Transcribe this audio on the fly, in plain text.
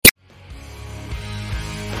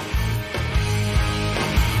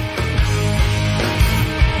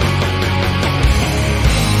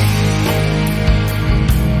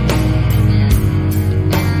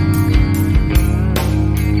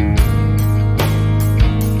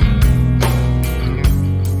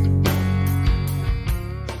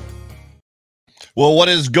Well, what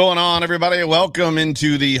is going on, everybody? Welcome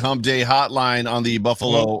into the Hump Day Hotline on the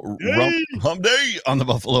Hump Day on the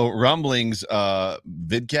Buffalo Rumblings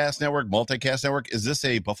vidcast network, multicast network. Is this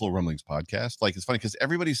a Buffalo Rumblings podcast? Like, it's funny because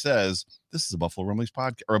everybody says this is a Buffalo Rumblings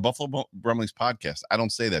podcast or a Buffalo Rumblings podcast. I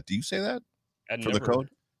don't say that. Do you say that for the code?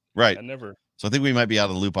 Right. I never. So I think we might be out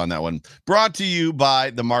of the loop on that one. Brought to you by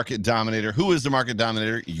the Market Dominator. Who is the Market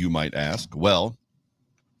Dominator, you might ask? Well,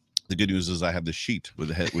 the good news is I have the sheet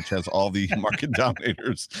which has all the Market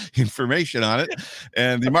Dominator's information on it.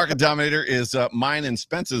 And the Market Dominator is mine and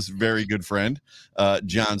Spence's very good friend,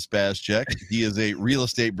 John Spazchek. He is a real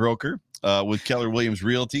estate broker with Keller Williams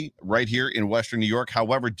Realty right here in Western New York.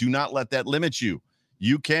 However, do not let that limit you.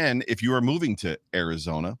 You can, if you are moving to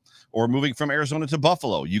Arizona or moving from Arizona to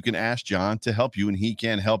Buffalo, you can ask John to help you, and he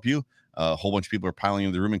can help you. A whole bunch of people are piling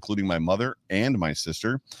into the room, including my mother and my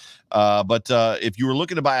sister. But if you were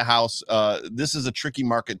looking to buy a house, this is a tricky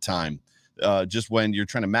market time. Just when you're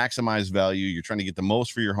trying to maximize value, you're trying to get the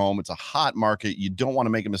most for your home. It's a hot market. You don't want to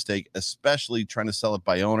make a mistake, especially trying to sell it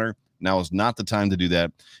by owner. Now is not the time to do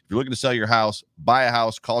that. If you're looking to sell your house, buy a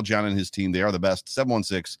house, call John and his team. They are the best.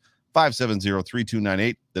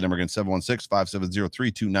 716-570-3298. The number again,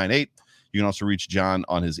 716-570-3298. You can also reach John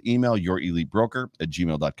on his email,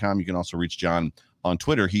 yourelitebroker@gmail.com. You can also reach John on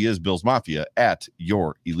Twitter. He is Bills Mafia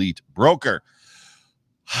 @YourEliteBroker.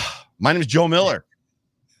 My name is Joe Miller.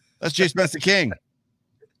 That's Jay Spence the King.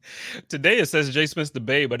 Today it says Jay Spence the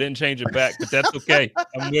Babe. I didn't change it back, but that's okay.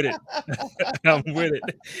 I'm with it. I'm with it.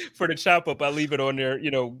 For the chop up, I leave it on there,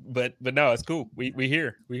 but no, it's cool. We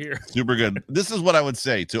here. Super good. This is what I would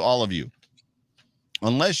say to all of you.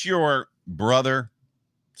 Unless your brother,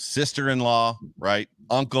 sister-in-law, right,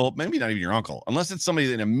 uncle, maybe not even your uncle, unless it's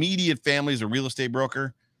somebody in immediate family is a real estate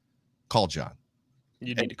broker, call John.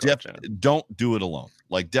 You need to call John. Don't do it alone.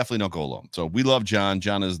 Like, definitely don't go alone. So we love John.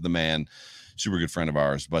 John is the man. Super good friend of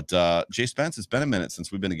ours. But Jay Spence, it's been a minute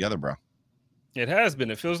since we've been together, bro. It has been.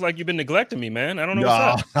 It feels like you've been neglecting me, man. I don't know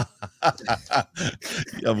what's up.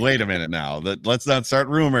 Wait a minute now. Let's not start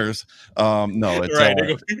rumors. No, it's right.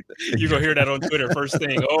 You're gonna hear that on Twitter first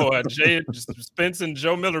thing. Oh, Jay Spence and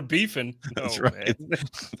Joe Miller beefing. That's right. Man.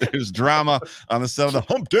 There's drama on the set of the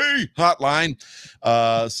Hump Day Hotline.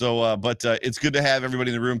 But it's good to have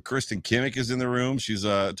everybody in the room. Kristen Kimmick is in the room. She's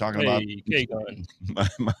talking about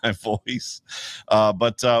my voice.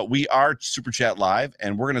 But we are Super Chat Live,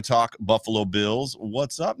 and we're going to talk Buffalo Bills.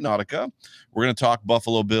 What's up, Nautica? We're going to talk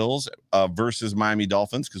Buffalo Bills versus Miami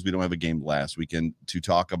Dolphins because we don't have a game last weekend to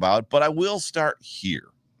talk about. But I will start here.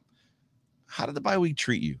 How did the bye week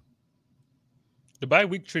treat you? The bye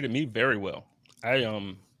week treated me very well. I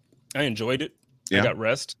enjoyed it. Yeah. I got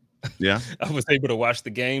rest. Yeah. I was able to watch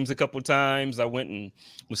the games a couple of times. I went and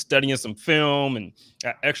was studying some film, and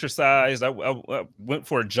I exercised. I went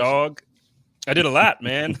for a jog. I did a lot,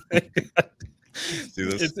 man.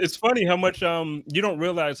 It's funny how much you don't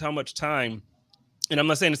realize how much time, and I'm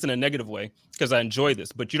not saying this in a negative way because I enjoy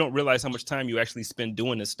this, but you don't realize how much time you actually spend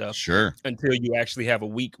doing this stuff. Sure. Until you actually have a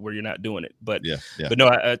week where you're not doing it. But yeah. But no,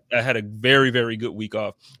 I had a very, very good week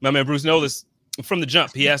off. My man Bruce Nolis, from the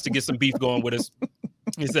jump, he has to get some beef going with us.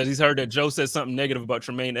 He said he's heard that Joe said something negative about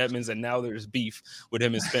Tremaine Edmonds, and now there's beef with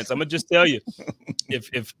him and Spence. I'm gonna just tell you,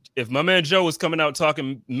 if my man Joe was coming out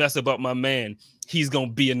talking mess about my man, he's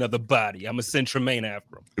gonna be another body. I'm gonna send Tremaine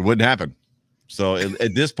after him. It wouldn't happen. So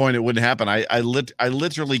at this point, it wouldn't happen. I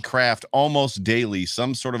literally craft almost daily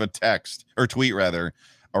some sort of a text or tweet rather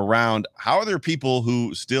around how are there people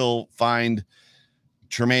who still find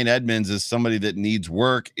Tremaine Edmonds is somebody that needs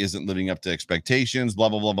work, isn't living up to expectations, blah,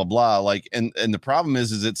 blah, blah, blah, blah. Like, and the problem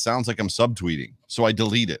is it sounds like I'm subtweeting. So I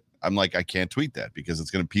delete it. I'm like, I can't tweet that because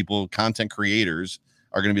it's going to content creators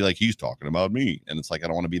are going to be like, he's talking about me. And it's like, I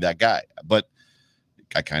don't want to be that guy, but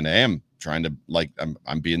I kind of am trying to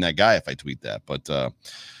I'm being that guy if I tweet that. But the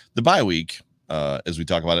bye week, as we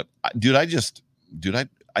talk about it, I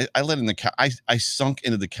let in the couch. I sunk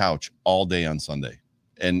into the couch all day on Sunday.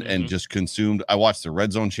 And just consumed. I watched the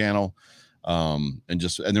Red Zone channel, and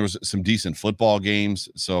there was some decent football games.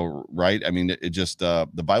 So right, I mean, it just the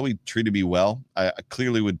bye week treated me well. I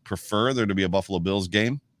clearly would prefer there to be a Buffalo Bills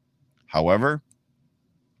game. However,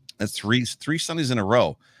 that's three Sundays in a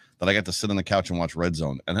row that I got to sit on the couch and watch Red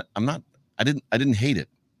Zone, and I didn't hate it.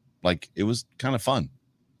 Like, it was kind of fun,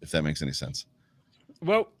 if that makes any sense.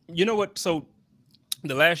 Well, you know what? So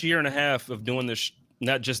the last year and a half of doing this.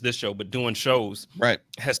 Not just this show, but doing shows, right,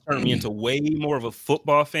 has turned me into way more of a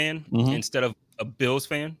football fan instead of a Bills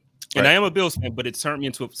fan. And I am a Bills fan, but it turned me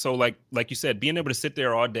into so like you said, being able to sit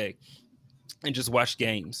there all day and just watch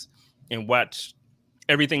games and watch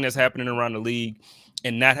everything that's happening around the league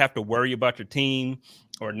and not have to worry about your team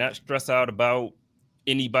or not stress out about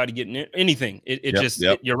anybody getting anything.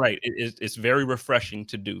 You're right. It's very refreshing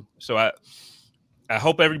to do. So I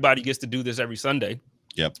hope everybody gets to do this every Sunday.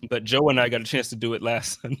 Yep. But Joe and I got a chance to do it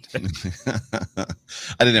last Sunday.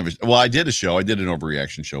 I did a show. I did an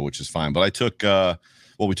overreaction show, which is fine. But I took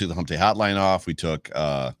we took the Hump Day Hotline off. We took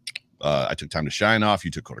I took Time to Shine off.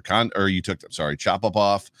 You took Chop Up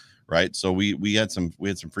off. Right. So we had some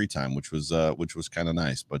free time, which was kind of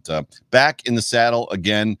nice. But back in the saddle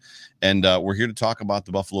again, and we're here to talk about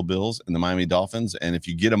the Buffalo Bills and the Miami Dolphins. And if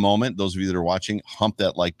you get a moment, those of you that are watching, hump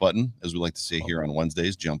that like button, as we like to say here on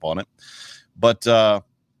Wednesdays, jump on it. But so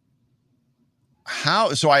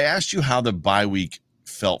I asked you how the bye week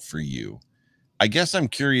felt for you. I guess I'm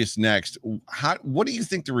curious next. What do you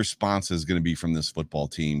think the response is going to be from this football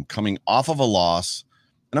team coming off of a loss?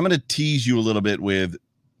 And I'm going to tease you a little bit with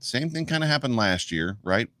same thing kind of happened last year,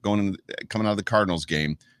 right? Coming out of the Cardinals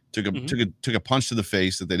game, took a punch to the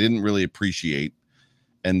face that they didn't really appreciate,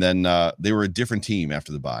 and then they were a different team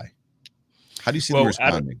after the bye. How do you see them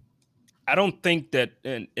responding? I don't think that,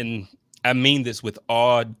 and I mean this with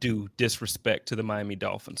all due disrespect to the Miami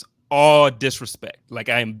Dolphins. All disrespect. Like,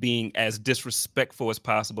 I am being as disrespectful as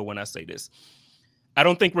possible when I say this. I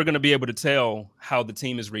don't think we're going to be able to tell how the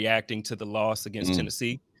team is reacting to the loss against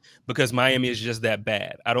Tennessee, because Miami is just that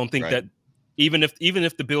bad. I don't think that even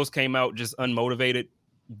if the Bills came out just unmotivated,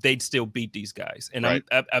 they'd still beat these guys. And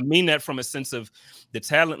I mean that from a sense of the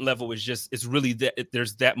talent level it's really that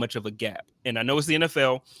there's that much of a gap. And I know it's the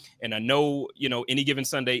NFL, and I know, any given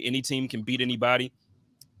Sunday, any team can beat anybody.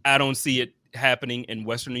 I don't see it happening in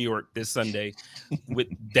Western New York this Sunday with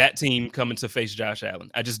that team coming to face Josh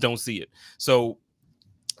Allen. I just don't see it. So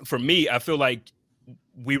for me, I feel like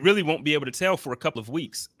we really won't be able to tell for a couple of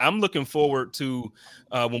weeks. I'm looking forward to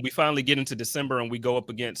when we finally get into December and we go up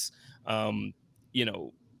against,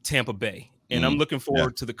 Tampa Bay. And I'm looking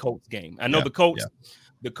forward to the Colts game. I know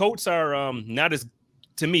the Colts are not as,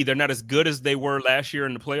 to me, they're not as good as they were last year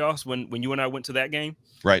in the playoffs when you and I went to that game.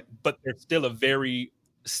 Right. But they're still a very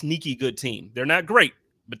sneaky good team. They're not great,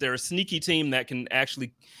 but they're a sneaky team that can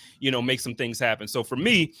actually, make some things happen. So for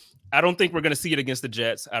me, I don't think we're going to see it against the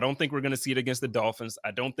Jets. I don't think we're going to see it against the Dolphins.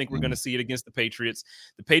 I don't think we're going to see it against the Patriots.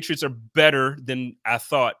 The Patriots are better than I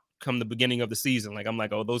thought come the beginning of the season. Like, I'm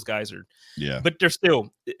like, oh, those guys are, but they're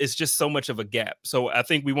still, it's just so much of a gap. So I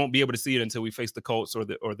think we won't be able to see it until we face the Colts or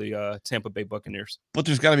the Tampa Bay Buccaneers. But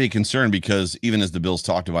there's got to be a concern, because even as the Bills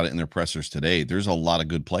talked about it in their pressers today, there's a lot of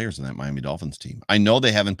good players in that Miami Dolphins team. I know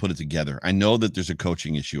they haven't put it together. I know that there's a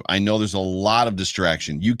coaching issue. I know there's a lot of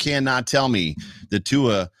distraction. You cannot tell me that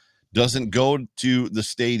Tua doesn't go to the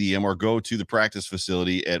stadium or go to the practice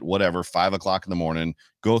facility at 5:00 in the morning,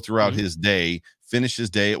 go throughout his day, finish his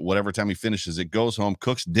day at whatever time he finishes it, goes home,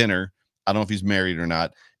 cooks dinner. I don't know if he's married or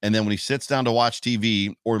not. And then when he sits down to watch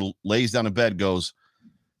TV or lays down in bed, goes,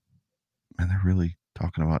 man, they're really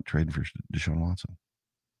talking about trading for Deshaun Watson.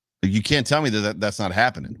 You can't tell me that's not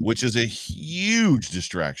happening, which is a huge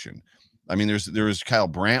distraction. I mean, there was Kyle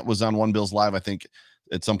Brandt was on One Bills Live, I think,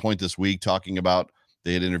 at some point this week, talking about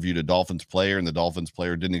they had interviewed a Dolphins player, and the Dolphins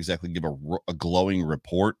player didn't exactly give a glowing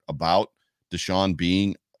report about Deshaun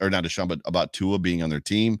being, or not Deshaun, but about Tua being on their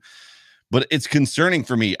team. But it's concerning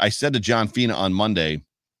for me. I said to John Fina on Monday,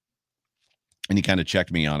 and he kind of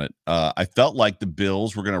checked me on it. I felt like the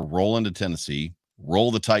Bills were going to roll into Tennessee, roll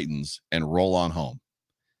the Titans, and roll on home.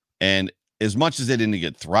 And as much as they didn't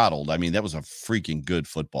get throttled, I mean, that was a freaking good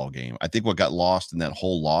football game. I think what got lost in that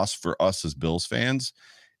whole loss for us as Bills fans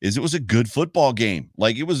is it was a good football game.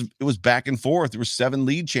 Like, it was back and forth. There were 7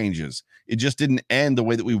 lead changes. It just didn't end the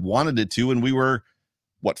way that we wanted it to. And we were,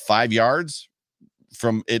 5 yards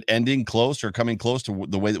from it ending close or coming close to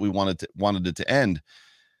the way that we wanted it to end.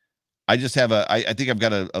 I just have I think I've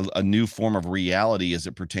got a new form of reality as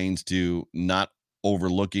it pertains to not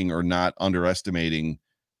overlooking or not underestimating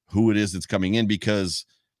who it is that's coming in, because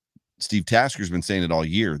Steve Tasker's been saying it all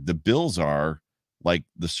year. The Bills are like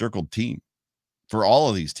the circled team for all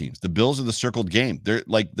of these teams. The Bills are the circled game. They're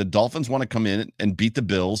like, the Dolphins want to come in and beat the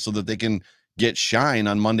Bills so that they can get shine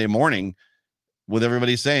on Monday morning with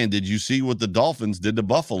everybody saying, did you see what the Dolphins did to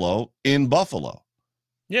Buffalo in Buffalo?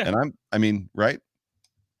 Yeah. And I mean, right?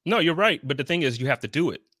 No, you're right. But the thing is, you have to do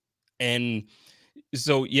it. And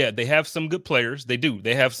so, yeah, they have some good players. They do.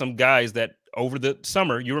 They have some guys that over the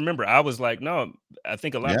summer, you remember, I was like, no, I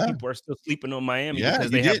think a lot of people are still sleeping on Miami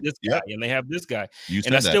because they have this guy and they have this guy.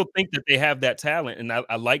 And I still think that they have that talent. And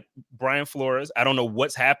I like Brian Flores. I don't know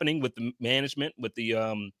what's happening with the management, with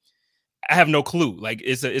the I have no clue. Like,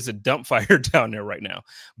 it's a dump fire down there right now.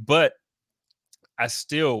 But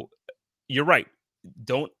you're right.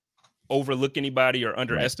 Don't overlook anybody or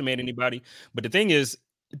underestimate anybody. But the thing is,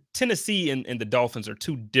 Tennessee and the Dolphins are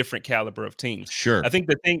two different caliber of teams. Sure. I think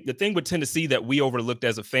the thing with Tennessee that we overlooked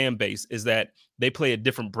as a fan base is that they play a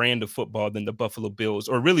different brand of football than the Buffalo Bills,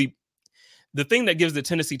 or really the thing that gives the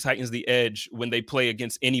Tennessee Titans the edge when they play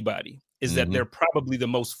against anybody is that they're probably the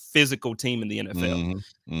most physical team in the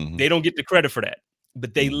NFL. They don't get the credit for that,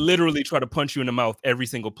 but they literally try to punch you in the mouth every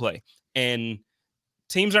single play. And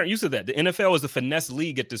teams aren't used to that. The NFL is a finesse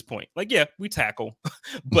league at this point. Like, yeah, we tackle,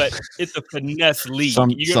 but it's a finesse league.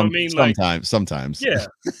 You know what I mean? Sometimes. Yeah.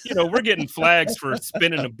 We're getting flags for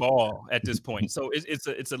spinning the ball at this point. So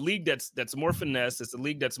it's a league that's more finesse. It's a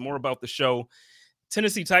league that's more about the show.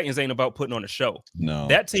 Tennessee Titans ain't about putting on a show. No.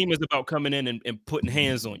 That team is about coming in and putting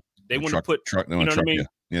hands on you. They want to put truck. They want to truck you.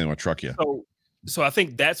 Yeah, they want to truck you. So I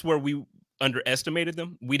think that's where we underestimated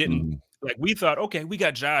them. We didn't we thought, okay, we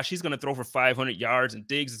got Josh. He's going to throw for 500 yards and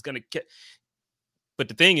Diggs is going to get. But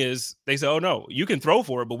the thing is, they say, oh no, you can throw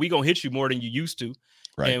for it, but we going to hit you more than you used to.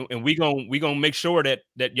 Right. And we going to make sure that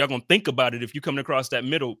y'all going to think about it if you coming across that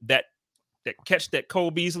middle, that catch that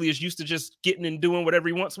Cole Beasley is used to just getting and doing whatever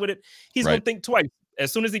he wants with it. He's going to think twice.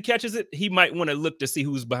 As soon as he catches it, he might want to look to see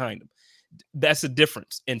who's behind him. That's the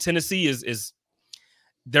difference. And Tennessee is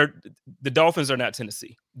the Dolphins are not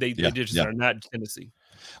Tennessee. They just are not Tennessee.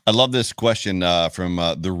 I love this question from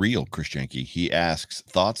the real Chris Jenke. He asks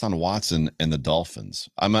thoughts on Watson and the Dolphins.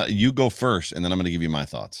 You go first, and then I'm going to give you my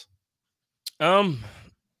thoughts. To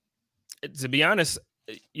be honest,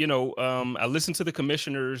 I listened to the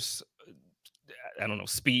commissioner's,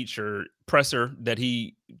 speech or presser that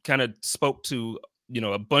he kind of spoke to,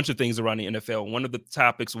 a bunch of things around the NFL. One of the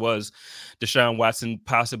topics was Deshaun Watson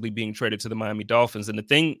possibly being traded to the Miami Dolphins. And the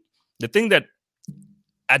thing that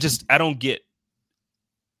I don't get,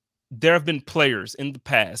 there have been players in the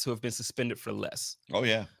past who have been suspended for less. Oh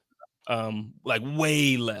yeah. Like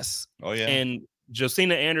way less. Oh yeah. And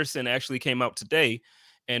Josina Anderson actually came out today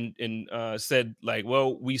and said like,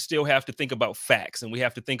 well, we still have to think about facts and we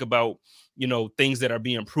have to think about, things that are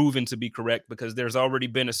being proven to be correct because there's already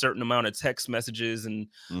been a certain amount of text messages and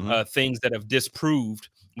things that have disproved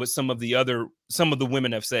what some of the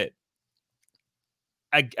women have said.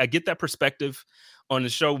 I get that perspective. On the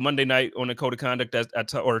show Monday night on the Code of Conduct,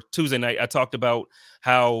 or Tuesday night, I talked about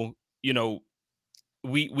how,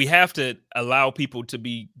 we have to allow people to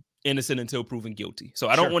be innocent until proven guilty. So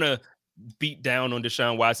I don't want to beat down on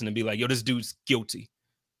Deshaun Watson and be like, yo, this dude's guilty.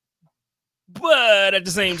 But at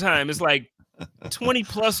the same time, it's like 20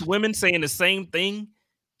 plus women saying the same thing.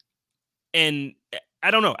 And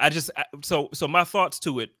I don't know. So my thoughts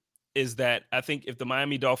to it is that I think if the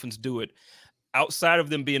Miami Dolphins do it, outside of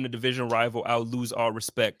them being a division rival, I'll lose all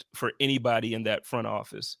respect for anybody in that front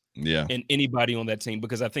office. Yeah. And anybody on that team,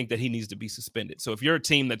 because I think that he needs to be suspended. So if you're a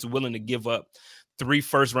team that's willing to give up 3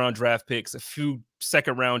 first-round draft picks, a few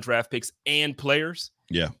second-round draft picks, and players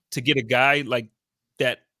to get a guy like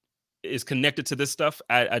that is connected to this stuff,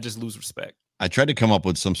 I just lose respect. I tried to come up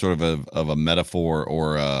with some sort of a metaphor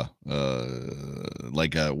or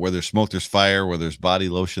where there's smoke, there's fire, where there's body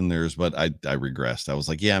lotion, but I regressed. I was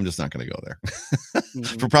like, yeah, I'm just not going to go there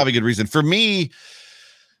for probably good reason. For me,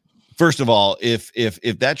 first of all, if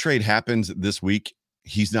that trade happens this week,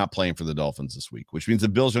 he's not playing for the Dolphins this week, which means the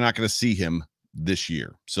Bills are not going to see him this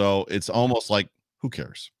year. So it's almost like, who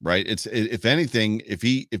cares, right? It's if anything, if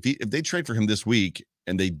they trade for him this week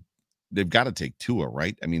and they've got to take Tua,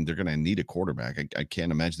 right? I mean, they're going to need a quarterback. I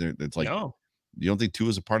can't imagine it's like, no. You don't think Tua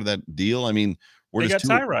is a part of that deal? I mean, they got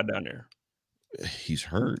Tyrod down there. He's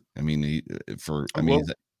hurt. I mean,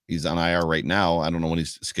 he's on IR right now. I don't know when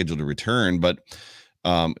he's scheduled to return, but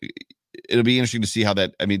it'll be interesting to see how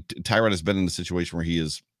that. I mean, Tyrod has been in a situation where he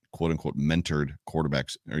is quote unquote mentored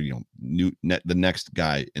quarterbacks or the next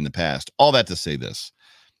guy in the past. All that to say this.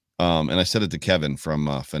 And I said it to Kevin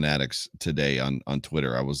from Fanatics today on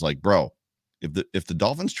Twitter. I was like, bro, if the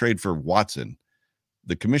Dolphins trade for Watson,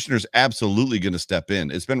 the commissioner's absolutely going to step in.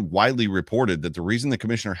 It's been widely reported that the reason the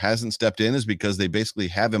commissioner hasn't stepped in is because they basically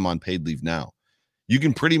have him on paid leave now. You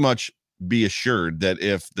can pretty much be assured that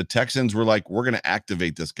if the Texans were like, we're going to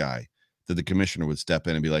activate this guy, that the commissioner would step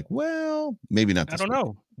in and be like, well, maybe not. I don't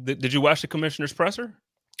know. Did you watch the commissioner's presser?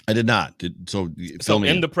 I did not. So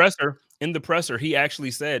in the presser, he actually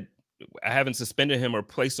said, I haven't suspended him or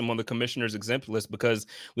placed him on the commissioner's exempt list because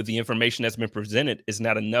with the information that's been presented, it's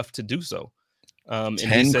not enough to do so.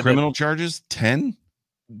 10 criminal charges? 10?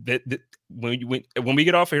 When we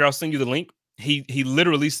get off here, I'll send you the link. He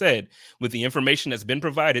literally said, with the information that's been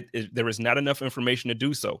provided, there is not enough information to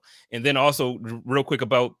do so. And then also, real quick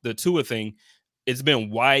about the Tua thing, it's been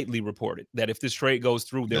widely reported that if this trade goes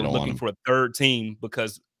through, they're looking for a third team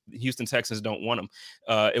because Houston Texans don't want him.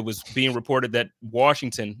 It was being reported that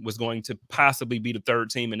Washington was going to possibly be the third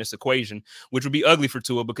team in this equation, which would be ugly for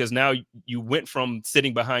Tua because now you went from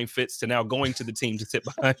sitting behind Fitz to now going to the team to sit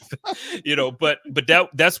behind Fitz, but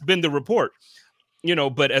that's been the report.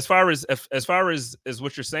 But as far as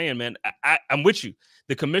what you're saying, man, I'm with you.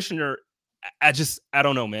 The commissioner, I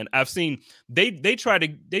don't know, man. I've seen they try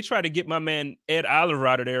to get my man Ed Oliver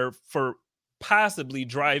out of there for possibly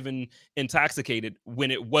driving intoxicated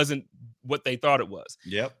when it wasn't what they thought it was.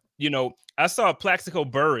 Yep. I saw Plaxico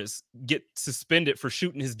Burress get suspended for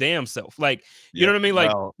shooting his damn self. Like, you know what I mean?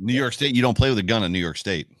 Like, well, New York State, you don't play with a gun in New York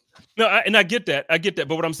State. No, I get that.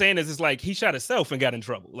 But what I'm saying is, it's like he shot himself and got in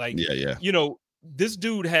trouble. Like, yeah. This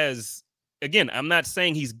dude has, again, I'm not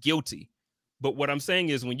saying he's guilty, but what I'm saying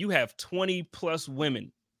is when you have 20 plus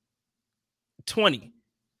women, 20,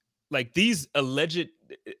 like these alleged,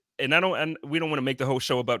 and we don't want to make the whole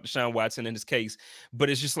show about Deshaun Watson and his case, but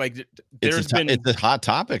it's just like it's a hot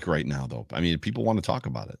topic right now, though. I mean, people want to talk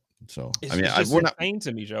about it. So it's insane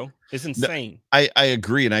to me, Joe. It's insane. I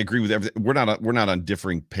agree, and I agree with everything. We're not on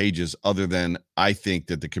differing pages. Other than I think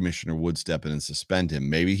that the commissioner would step in and suspend him.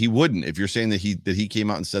 Maybe he wouldn't. If you're saying that he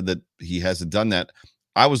came out and said that he hasn't done that,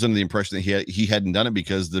 I was under the impression that he hadn't done it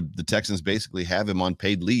because the Texans basically have him on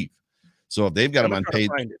paid leave. So if they've got him on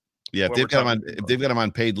paid, if they've got him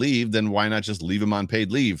on paid leave, then why not just leave him on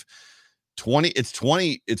paid leave? 20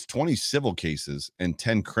 civil cases and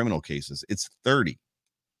 10 criminal cases. It's 30.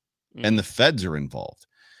 And the feds are involved.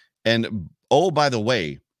 And by the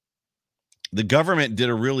way, the government did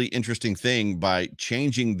a really interesting thing by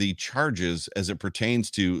changing the charges as it pertains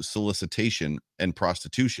to solicitation and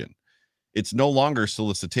prostitution. It's no longer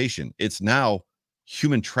solicitation. It's now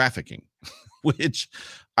human trafficking, which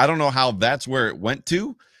I don't know how that's where it went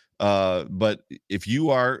to. But if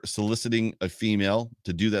you are soliciting a female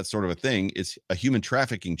to do that sort of a thing, it's a human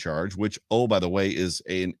trafficking charge, which, by the way, is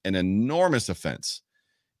an enormous offense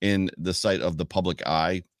in the sight of the public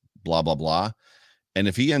eye, blah, blah, blah. And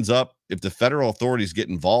if the federal authorities get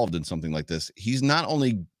involved in something like this, he's not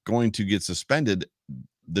only going to get suspended,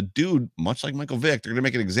 the dude, much like Michael Vick, they're going to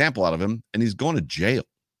make an example out of him, and he's going to jail.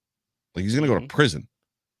 Like, he's going to go to prison.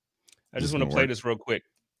 I just want to play this real quick.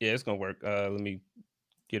 Yeah, it's going to work. Let me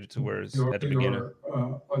get it to where it's at the beginning.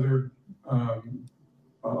 Other,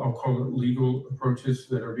 I'll call it legal approaches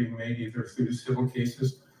that are being made either through civil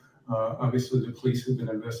cases. Obviously, the police have been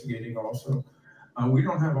investigating also. We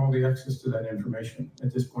don't have all the access to that information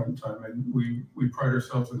at this point in time, and we pride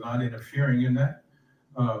ourselves on not interfering in that,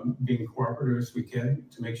 being cooperative as we can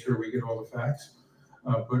to make sure we get all the facts.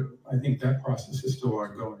 But I think that process is still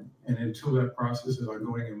ongoing. And until that process is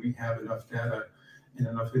ongoing and we have enough data and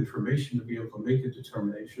enough information to be able to make a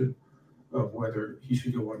determination of whether he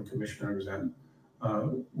should go on commission or exempt,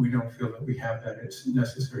 we don't feel that we have that as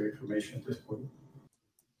necessary information at this point.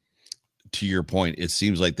 To your point, it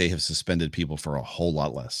seems like they have suspended people for a whole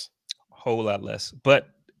lot less. But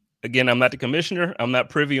again, I'm not the commissioner. I'm not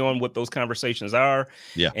privy on what those conversations are.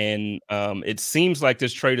 Yeah. And it seems like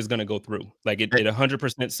this trade is going to go through. Like it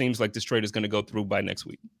 100% seems like this trade is going to go through by next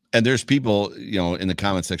week. And there's people, in the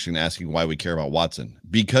comment section asking why we care about Watson,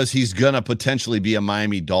 because he's going to potentially be a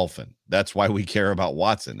Miami Dolphin. That's why we care about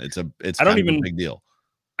Watson. It's a big deal.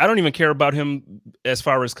 I don't even care about him as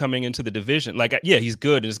far as coming into the division. Like, yeah, he's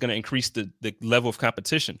good. It's going to increase the level of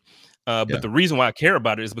competition. But the reason why I care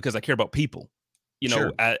about it is because I care about people.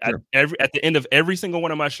 Sure. At the end of every single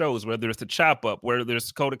one of my shows, whether it's the chop up, whether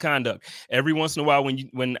there's code of conduct, every once in a while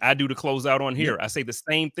when I do the closeout on here, I say the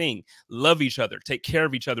same thing: love each other, take care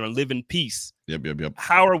of each other, and live in peace. Yep.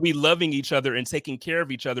 How are we loving each other and taking care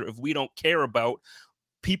of each other if we don't care about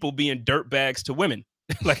people being dirtbags to women?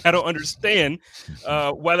 Like, I don't understand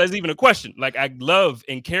why that's even a question. Like, I love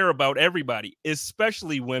and care about everybody,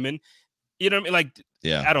 especially women. You know what I mean? Like,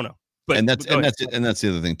 yeah, I don't know. But that's the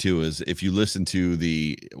other thing too, is if you listen to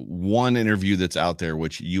the one interview that's out there,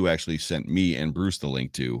 which you actually sent me and Bruce the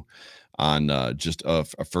link to, on just a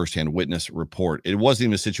firsthand witness report, it wasn't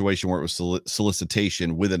even a situation where it was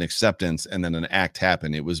solicitation with an acceptance and then an act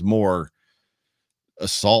happened. It was more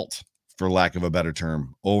assault, for lack of a better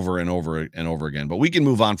term, over and over and over again. But we can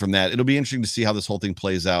move on from that. It'll be interesting to see how this whole thing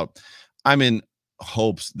plays out. I'm in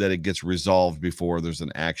hopes that it gets resolved before there's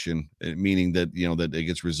an action, meaning that, that it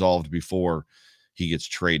gets resolved before he gets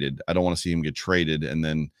traded. I don't want to see him get traded. And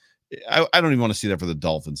then I don't even want to see that for the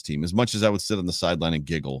Dolphins team, as much as I would sit on the sideline and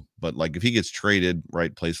giggle. But like, if he gets traded,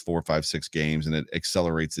 right, plays 4, 5, 6 games, and it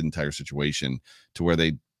accelerates the entire situation to where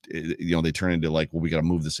they turn into like, well, we got to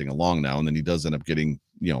move this thing along now. And then he does end up getting,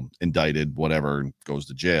 indicted, whatever, and goes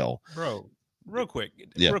to jail. Bro, real quick.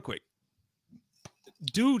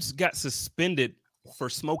 Dudes got suspended for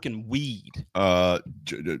smoking weed.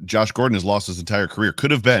 Josh Gordon has lost his entire career.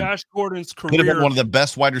 Could have been. Josh Gordon's career Could have been one of the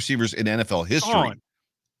best wide receivers in NFL history. gone.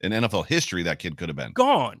 In NFL history, that kid could have been.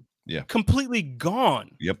 Gone. Yeah. Completely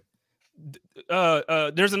gone. Yep.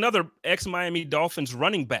 There's another ex-Miami Dolphins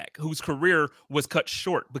running back whose career was cut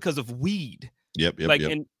short because of weed. Yep.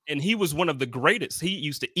 And he was one of the greatest. He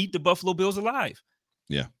used to eat the Buffalo Bills alive.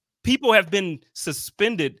 Yeah. People have been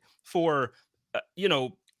suspended for,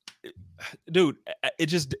 dude,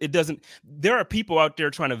 it doesn't. There are people out there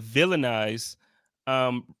trying to villainize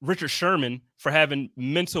Richard Sherman for having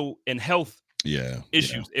mental and health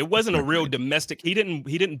issues. It wasn't a real domestic. He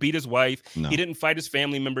didn't beat his wife. No. He didn't fight his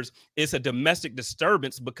family members. It's a domestic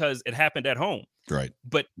disturbance because it happened at home. Right.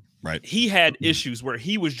 But he had issues where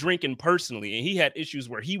he was drinking personally, and he had issues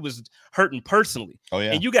where he was hurting personally. Oh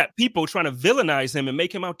yeah. And you got people trying to villainize him and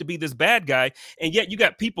make him out to be this bad guy, and yet you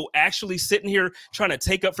got people actually sitting here trying to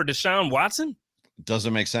take up for Deshaun Watson.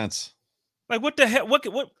 Doesn't make sense. Like, what the hell? What?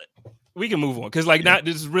 We can move on because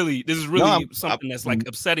this is really something that's like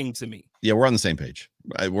upsetting to me. Yeah, we're on the same page.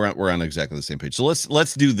 We're on exactly the same page. So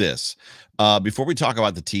let's do this before we talk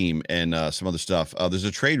about the team and some other stuff. There's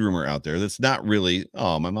a trade rumor out there that's not really.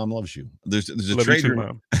 Oh, my mom loves you. There's a love trade you too, rumor.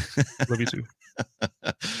 Mom. Love you too.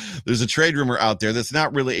 There's a trade rumor out there that's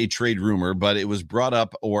not really a trade rumor, but it was brought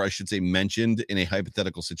up, or I should say mentioned, in a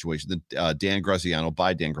hypothetical situation that Dan Graziano,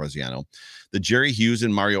 that Jerry Hughes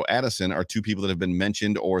and Mario Addison are two people that have been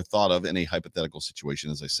mentioned or thought of in a hypothetical situation,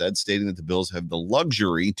 as I said, stating that the Bills have the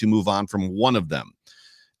luxury to move on from one of them,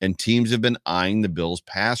 and teams have been eyeing the Bills'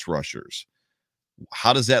 pass rushers.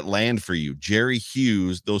 How does that land for you? Jerry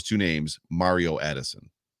Hughes, those two names, Mario Addison.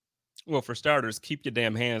 Well, for starters, keep your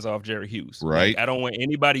damn hands off Jerry Hughes. Right. Like, I don't want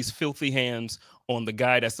anybody's filthy hands on the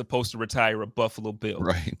guy that's supposed to retire a Buffalo Bill.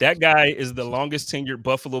 Right. That guy is the longest tenured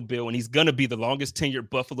Buffalo Bill, and he's going to be the longest tenured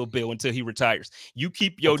Buffalo Bill until he retires. You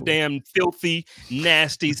keep your damn filthy,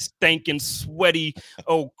 nasty, stinking, sweaty,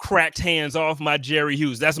 cracked hands off my Jerry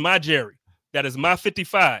Hughes. That's my Jerry. That is my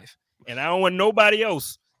 55. And I don't want nobody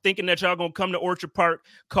else thinking that y'all going to come to Orchard Park,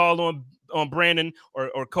 call on Brandon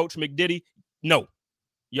or Coach McDiddy. No.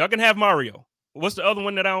 Y'all can have Mario. What's the other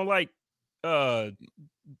one that I don't like? Vernon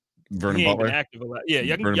Butler. Active a lot. Yeah,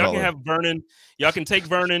 y'all can have Vernon. Y'all can take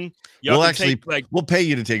Vernon. We'll pay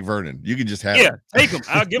you to take Vernon. You can just have him. Take him.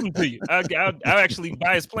 I'll give him to you. I'll actually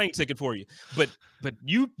buy his plane ticket for you. But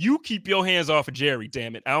you keep your hands off of Jerry.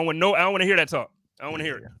 Damn it. I don't want to hear that talk. I don't want to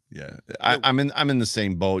hear it. Yeah. I'm in the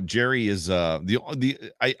same boat. Jerry is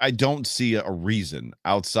I don't see a reason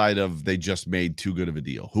outside of they just made too good of a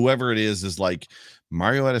deal. Whoever it is like,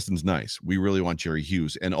 Mario Addison's nice. We really want Jerry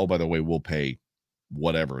Hughes. And by the way, we'll pay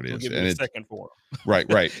whatever it is. We'll give and you a second for him.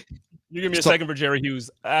 Right. You give me a second for Jerry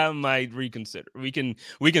Hughes, I might reconsider. We can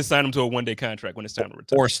sign him to a one-day contract when it's time to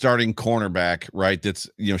retire. Or starting cornerback, right? That's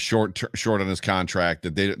short on his contract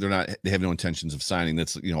that they have no intentions of signing.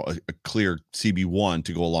 That's a clear CB1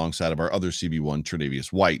 to go alongside of our other CB1,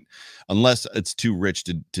 Tre'Davious White, unless it's too rich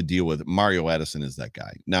to deal with. Mario Addison is that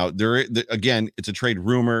guy. Now again, it's a trade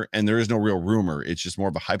rumor, and there is no real rumor. It's just more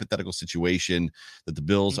of a hypothetical situation that the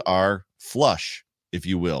Bills are flush, if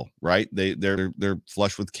you will, right? They're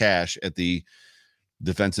flush with cash at the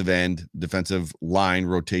defensive line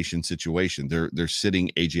rotation situation. They're sitting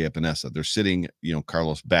AJ Epinesa. They're sitting,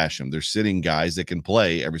 Carlos Basham. They're sitting guys that can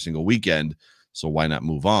play every single weekend. So why not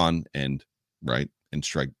move on and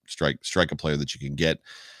strike a player that you can get?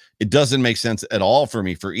 It doesn't make sense at all for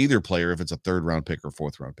me for either player if it's a 3rd round pick or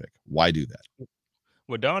 4th round pick. Why do that?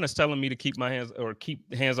 Well, Dawn is telling me to keep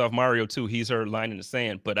hands off Mario too. He's her line in the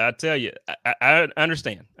sand. But I tell you, I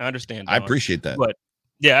understand. Dawn. I appreciate that. But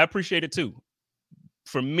yeah, I appreciate it too.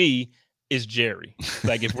 For me, it's Jerry.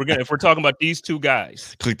 Like if we're talking about these two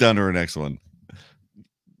guys, click down to our next one.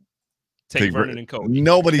 Take Vernon and Cody.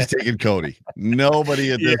 Nobody's taking Cody.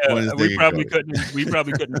 Nobody at this point is taking Cody. We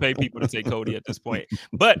probably couldn't pay people to take Cody at this point.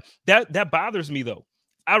 But that bothers me though.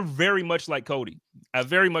 I very much like Cody.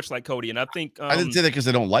 And I think I didn't say that because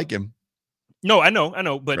I don't like him. No, I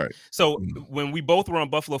know. But right. So when we both were on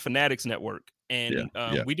Buffalo Fanatics Network, and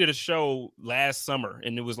we did a show last summer,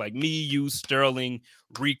 and it was like me, you, Sterling,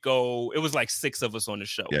 Rico. It was like 6 of us on the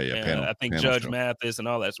show. Panel, I think Judge Mathis and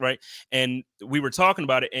all that's right. And we were talking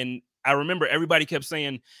about it, and I remember everybody kept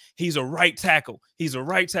saying he's a right tackle.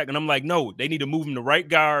 And I'm like, no, they need to move him to right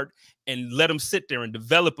guard and let him sit there and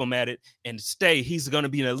develop him at it and stay. He's going to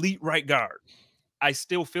be an elite right guard. I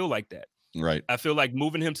still feel like that. Right. I feel like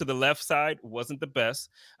moving him to the left side wasn't the best.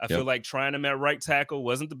 I feel like trying him at right tackle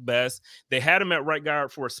wasn't the best. They had him at right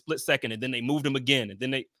guard for a split second, and then they moved him again, and then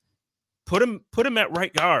they put him at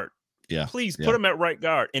right guard. Yeah. Please Yeah. put him at right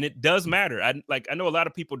guard. And it does matter. I know a lot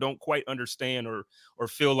of people don't quite understand or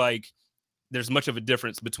feel like there's much of a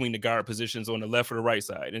difference between the guard positions on the left or the right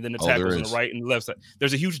side, and then the tackles on the right and the left side.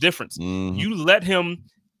 There's a huge difference. Mm-hmm. You let him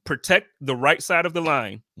protect the right side of the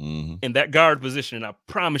line in that guard position, and I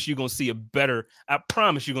promise you're gonna see a better. I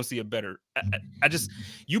just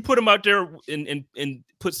you put him out there and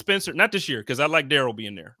put Spencer, not this year because I like Daryl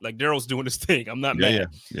being there. Like Daryl's doing his thing. I'm not mad.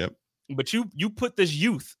 Yeah. Yep. But you put this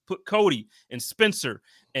youth, put Cody and Spencer,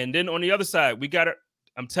 and then on the other side we got to.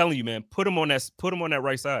 I'm telling you, man, put him on that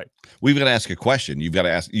right side. We've got to ask a question. You've got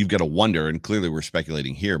to wonder, and clearly we're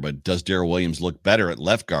speculating here, but does Daryl Williams look better at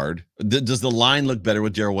left guard? Does the line look better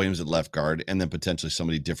with Daryl Williams at left guard and then potentially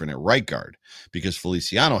somebody different at right guard? Because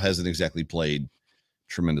Feliciano hasn't exactly played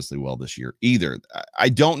tremendously well this year either. I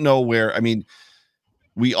don't know where, I mean,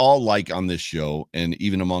 we all like on this show, and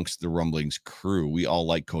even amongst the Rumblings crew, we all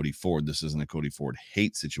like Cody Ford. This isn't a Cody Ford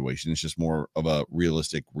hate situation. It's just more of a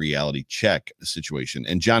realistic reality check situation.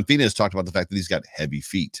 And John Fina has talked about the fact that he's got heavy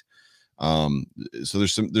feet. So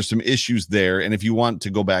there's some issues there. And if you want to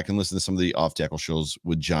go back and listen to some of the off tackle shows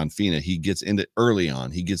with John Fina, he gets into early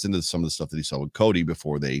on. He gets into some of the stuff that he saw with Cody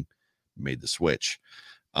before they made the switch.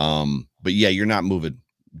 But yeah, you're not moving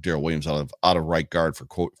Daryl Williams out of right guard for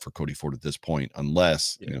Cody Ford at this point,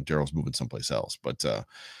 unless Daryl's moving someplace else. But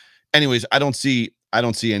anyways, I don't see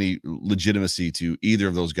any legitimacy to either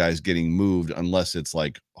of those guys getting moved unless it's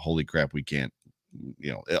like, holy crap, we can't,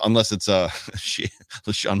 unless it's a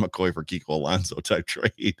LaShawn McCoy for Kiko Alonso type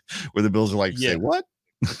trade where the Bills are like, say what?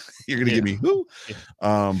 You're gonna give me who?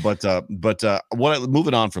 Moving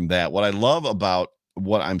on from that, what I love about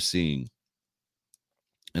what I'm seeing,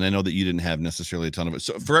 and I know that you didn't have necessarily a ton of it.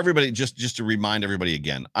 So for everybody, just to remind everybody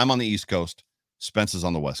again, I'm on the East Coast. Spence is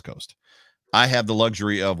on the West Coast. I have the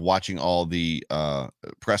luxury of watching all the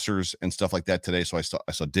pressers and stuff like that today. So I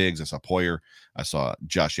saw Diggs, I saw Poyer, I saw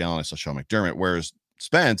Josh Allen, I saw Sean McDermott. Whereas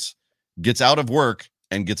Spence gets out of work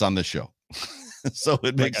and gets on this show. So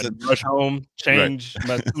it makes it rush home, change. Right.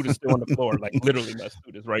 My suit is still on the floor. Like literally, my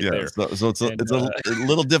suit is right there. So it's a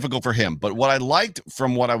little difficult for him. But what I liked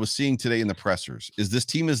from what I was seeing today in the pressers is this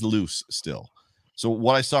team is loose still. So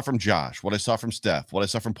what I saw from Josh, what I saw from Steph, what I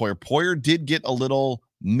saw from Poyer did get a little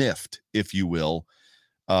miffed, if you will,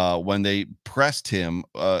 when they pressed him.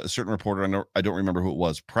 A certain reporter, I don't remember who it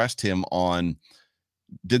was, pressed him on.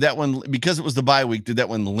 Did that one, because it was the bye week, did that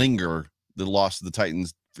one linger? The loss to the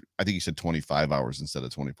Titans, I think he said 25 hours instead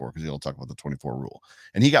of 24 because he'll talk about the 24 rule.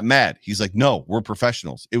 And he got mad. He's like, no, we're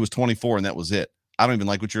professionals. It was 24 and that was it. I don't even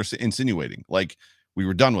like what you're insinuating. Like, we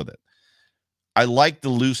were done with it. I like the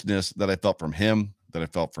looseness that I felt from him, that I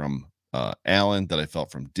felt from Allen, that I felt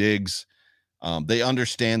from Diggs. They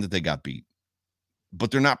understand that they got beat, but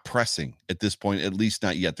they're not pressing at this point, at least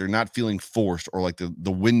not yet. They're not feeling forced or like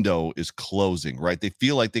the window is closing, right? They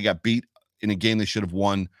feel like they got beat in a game they should have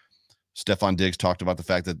won. Stephon Diggs talked about the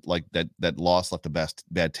fact that like that loss left a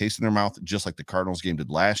bad taste in their mouth, just like the Cardinals game did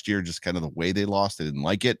last year, just kind of the way they lost. They didn't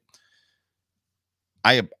like it.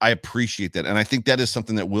 I appreciate that. And I think that is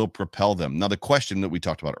something that will propel them. Now, the question that we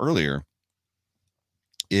talked about earlier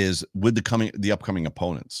is with the upcoming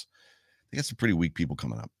opponents. I think some pretty weak people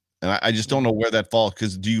coming up. And I just don't know where that falls.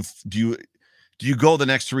 Because do you go the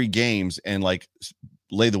next 3 games and like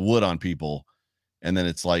lay the wood on people and then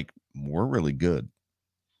it's like, we're really good?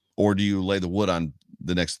 Or do you lay the wood on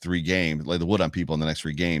the next 3 games, lay the wood on people in the next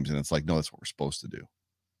 3 games, and it's like, no, that's what we're supposed to do?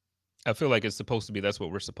 I feel like it's supposed to be that's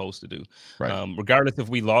what we're supposed to do. Right. Regardless if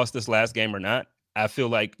we lost this last game or not, I feel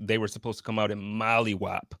like they were supposed to come out and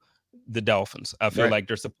mollywop the Dolphins. I feel like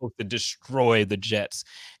they're supposed to destroy the Jets.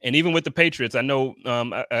 And even with the Patriots, I know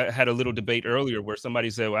I had a little debate earlier where somebody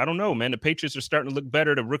said, well, I don't know, man, the Patriots are starting to look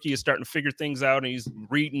better. The rookie is starting to figure things out and he's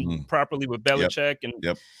reading properly with Belichick. And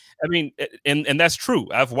I mean, and that's true.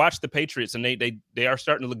 I've watched the Patriots and they are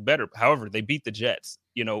starting to look better. However, they beat the Jets,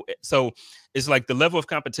 so it's like the level of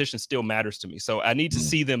competition still matters to me. So I need to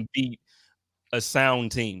see them beat a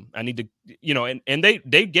sound team. I need to, and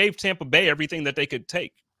they gave Tampa Bay everything that they could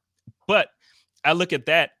take. But I look at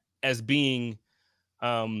that as being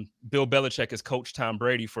Bill Belichick has coached Tom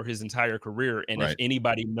Brady for his entire career. And if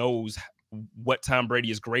anybody knows what Tom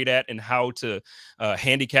Brady is great at and how to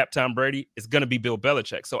handicap Tom Brady, it's going to be Bill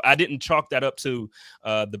Belichick. So I didn't chalk that up to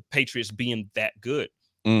the Patriots being that good.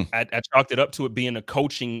 I chalked it up to it being a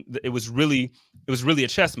coaching. It was really a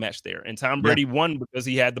chess match there. And Tom Brady won because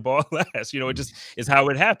he had the ball last. It just is how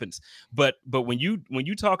it happens. But when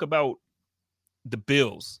you talk about the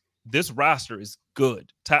Bills, this roster is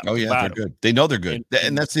good. Top to bottom. They're good. They know they're good.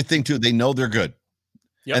 And that's the thing too. They know they're good.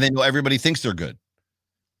 And they know everybody thinks they're good,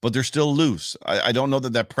 but they're still loose. I don't know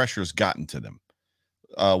that pressure has gotten to them.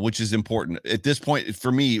 which is important at this point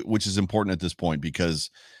for me, which is important at this point, because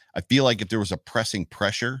I feel like if there was a pressing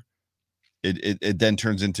pressure, it then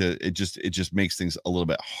turns into, it just makes things a little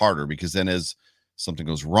bit harder, because then as something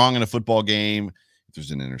goes wrong in a football game, if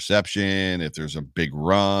there's an interception, if there's a big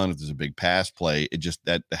run, if there's a big pass play, it just,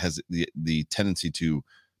 that has the tendency to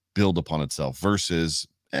build upon itself versus,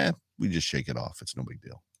 we just shake it off. It's no big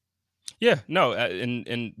deal. Yeah, no.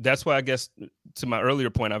 And that's why I guess to my earlier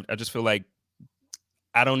point, I just feel like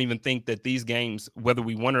I don't even think that these games, whether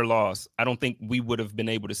we won or lost, I don't think we would have been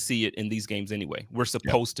able to see it in these games anyway. We're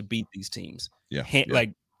supposed to beat these teams.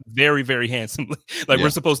 Like very, very handsomely. Like we're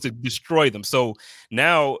supposed to destroy them. So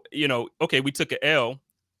now, okay, we took an L,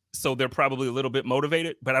 so they're probably a little bit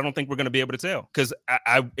motivated, but I don't think we're going to be able to tell, because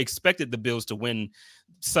I expected the Bills to win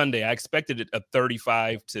Sunday. I expected it a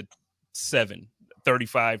 35-7,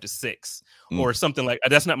 35-6, or something like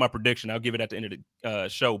that's not my prediction. I'll give it at the end of the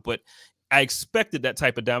show, but I expected that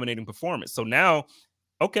type of dominating performance. So now,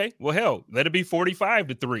 okay, well, hell, let it be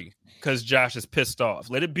 45-3 because Josh is pissed off.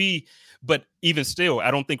 Let it be. But even still,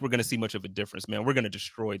 I don't think we're going to see much of a difference, man. We're going to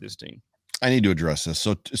destroy this team. I need to address this.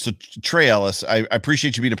 So Trey Ellis, I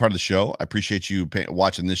appreciate you being a part of the show. I appreciate you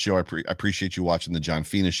watching this show. I appreciate you watching the John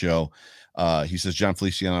Fina show. He says John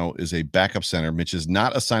Feliciano is a backup center. Mitch is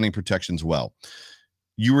not assigning protections well.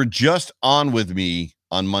 You were just on with me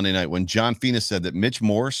on Monday night when John Fina said that Mitch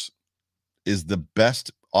Morse is the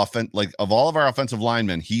best like of all of our offensive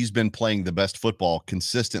linemen, he's been playing the best football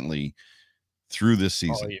consistently through this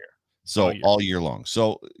season. All year. So all year long.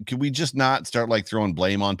 So can we just not start like throwing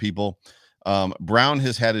blame on people? Brown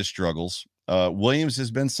has had his struggles. Williams has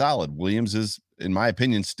been solid. Williams is, in my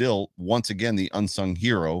opinion, still once again the unsung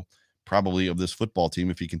hero probably of this football team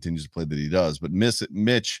if he continues to play that he does. But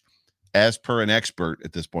Mitch, as per an expert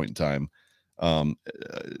at this point in time,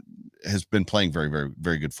 has been playing very, very,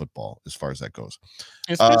 very good football as far as that goes.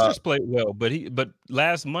 And Spencer's played well, but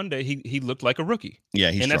last Monday he looked like a rookie. Yeah,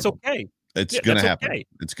 that's okay. It's gonna happen. Okay.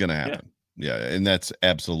 It's gonna happen. Yeah, and that's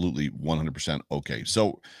absolutely 100% okay.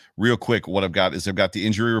 So real quick, what I've got the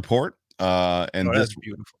injury report. And that's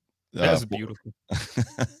beautiful. That's beautiful.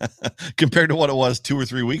 Compared to what it was 2 or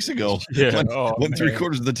 3 weeks ago, when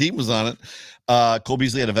 3/4 of the team was on it. Cole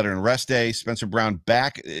Beasley had a veteran rest day. Spencer Brown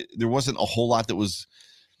back. There wasn't a whole lot that was,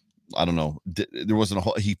 I don't know. There wasn't a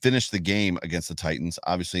whole. He finished the game against the Titans,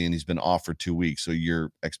 obviously, and he's been off for 2 weeks. So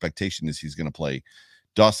your expectation is he's going to play.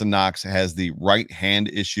 Dawson Knox has the right hand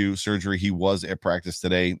issue surgery. He was at practice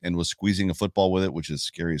today and was squeezing a football with it, which is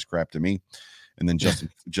scary as crap to me. And then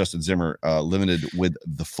Justin Zimmer limited with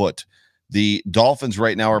the foot. The Dolphins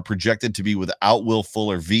right now are projected to be without Will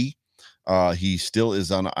Fuller V. He still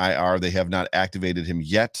is on IR. They have not activated him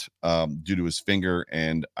yet due to his finger.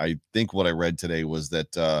 And I think what I read today was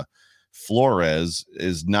that Flores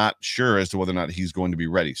is not sure as to whether or not he's going to be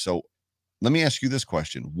ready. So let me ask you this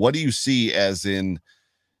question. What do you see as in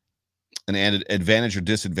an added advantage or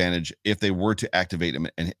disadvantage if they were to activate him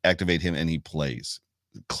and he plays?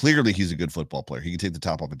 Clearly he's a good football player. He can take the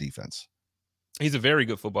top off a defense. He's a very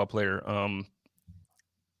good football player. I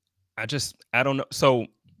don't know. So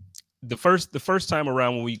the first time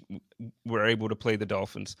around when we were able to play the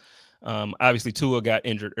Dolphins, obviously Tua got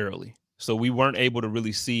injured early. So we weren't able to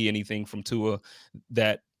really see anything from Tua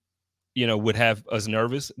that, would have us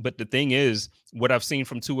nervous. But the thing is, what I've seen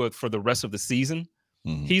from Tua for the rest of the season,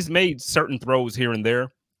 he's made certain throws here and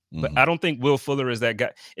there, but I don't think Will Fuller is that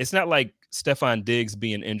guy. It's not like Stephon Diggs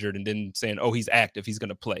being injured and then saying, oh, he's active, he's going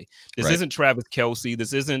to play. This isn't Travis Kelce.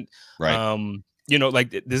 This isn't,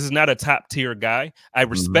 this is not a top tier guy. I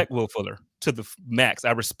respect Will Fuller to the max.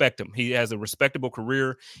 I respect him. He has a respectable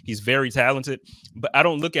career. He's very talented, but I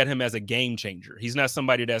don't look at him as a game changer. He's not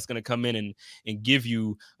somebody that's going to come in and give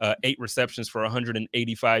you 8 receptions for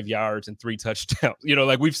 185 yards and 3 touchdowns.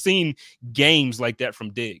 We've seen games like that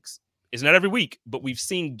from Diggs. It's not every week, but we've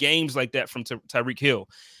seen games like that from Tyreek Hill.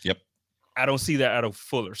 Yep. I don't see that out of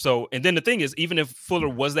Fuller. So, and then the thing is, even if Fuller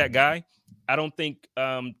was that guy, I don't think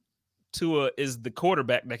Tua is the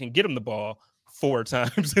quarterback that can get him the ball 4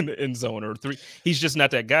 times in the end zone or 3. He's just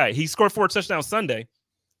not that guy. He scored 4 touchdowns Sunday,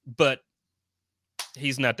 but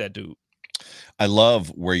he's not that dude. I love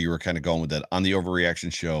where you were kind of going with that on the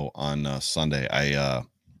overreaction show on Sunday. I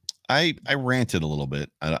ranted a little bit.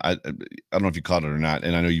 I don't know if you caught it or not,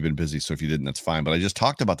 and I know you've been busy, so if you didn't, that's fine. But I just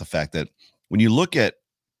talked about the fact that when you look at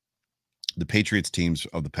the Patriots teams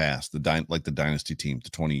of the past, the dynasty teams, the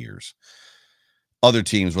 20 years, other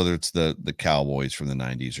teams, whether it's the Cowboys from the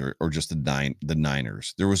 90s or just the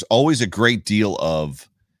Niners, there was always a great deal of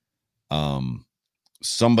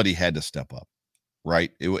somebody had to step up.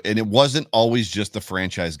 right? And it wasn't always just the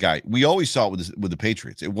franchise guy. We always saw it with the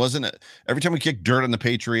Patriots. It wasn't every time we kicked dirt on the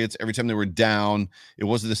Patriots, every time they were down, it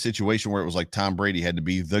wasn't a situation where it was like Tom Brady had to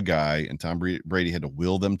be the guy and Tom Brady had to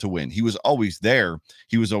will them to win. He was always there.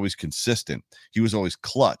 He was always consistent. He was always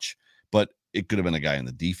clutch, but it could have been a guy in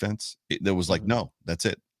the defense. That was like, no, that's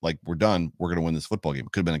it. Like, we're done. We're going to win this football game.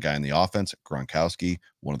 It could have been a guy in the offense, Gronkowski,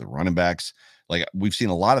 one of the running backs. Like, we've seen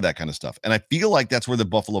a lot of that kind of stuff. And I feel like that's where the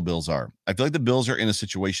Buffalo Bills are. I feel like the Bills are in a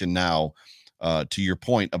situation now, to your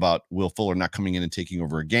point about Will Fuller not coming in and taking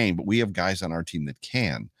over a game, but we have guys on our team that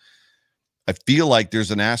can. I feel like there's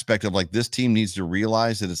an aspect of like, this team needs to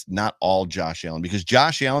realize that it's not all Josh Allen, because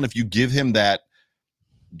Josh Allen, if you give him that,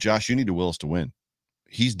 Josh, you need to will us to win.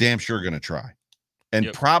 He's damn sure going to try. And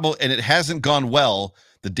and it hasn't gone well.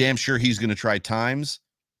 The damn sure he's going to try times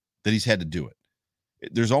that he's had to do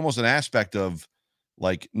it. There's almost an aspect of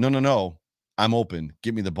like, no, I'm open.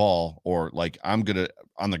 Give me the ball. Or like, I'm going to,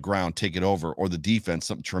 on the ground, take it over. Or the defense,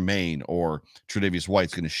 something Tremaine or Tre'Davious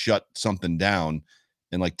White's going to shut something down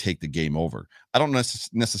and like take the game over. I don't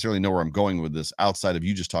necessarily know where I'm going with this outside of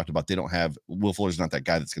you just talked about. They don't have, Will Fuller's not that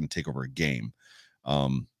guy that's going to take over a game.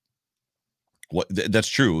 That's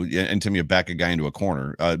true. And Timmy, back a guy into a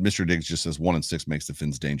corner. Mr. Diggs just says 1-6 makes the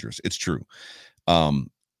Finns dangerous. It's true.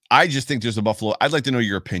 I just think there's a Buffalo. I'd like to know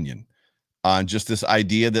your opinion on just this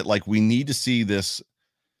idea that like we need to see this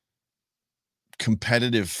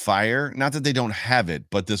competitive fire. Not that they don't have it,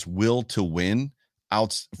 but this will to win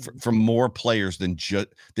out from more players than just.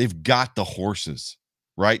 They've got the horses,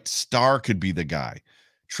 right? Starr could be the guy.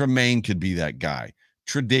 Tremaine could be that guy.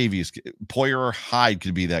 Tre'Davious, Poyer or Hyde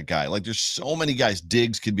could be that guy. Like, there's so many guys.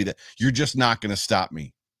 Diggs could be that. You're just not going to stop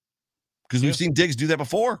me, because we've seen Diggs do that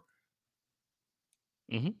before.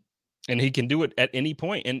 Mm-hmm. And he can do it at any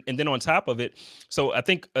point. And then on top of it, so I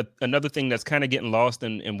think another thing that's kind of getting lost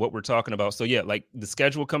in what we're talking about. So yeah, like the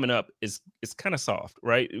schedule coming up is kind of soft,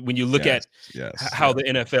 right? When you look at how the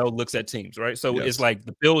NFL looks at teams, right? So it's like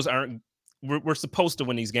the Bills aren't. We're supposed to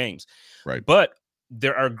win these games, right? But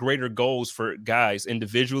there are greater goals for guys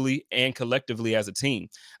individually and collectively as a team.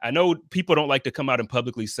 I know people don't like to come out and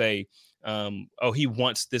publicly say, oh, he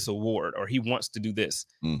wants this award or he wants to do this.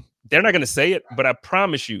 They're not going to say it, but I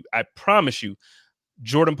promise you,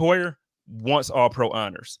 Jordan Poyer wants all-pro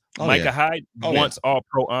honors. Micah Hyde wants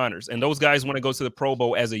all-pro honors. And those guys want to go to the Pro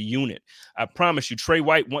Bowl as a unit. I promise you, Trey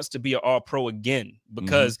White wants to be an all-pro again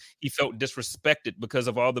because he felt disrespected because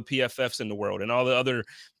of all the PFFs in the world and all the other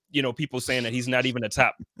people saying that he's not even a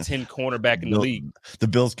top 10 cornerback in the league. The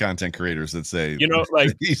Bills content creators that say,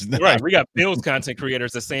 like, he's not. Right. We got Bills content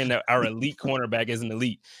creators that saying that our elite cornerback isn't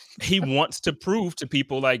elite. He wants to prove to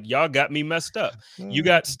people like, y'all got me messed up. You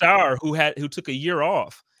got Starr who took a year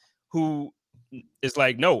off, who is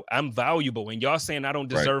like, no, I'm valuable. And y'all saying I don't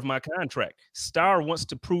deserve my contract. Starr wants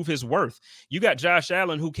to prove his worth. You got Josh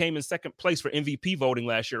Allen, who came in second place for MVP voting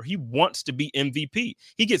last year. He wants to be MVP.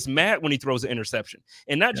 He gets mad when he throws an interception.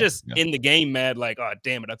 And not just in the game mad, like, oh,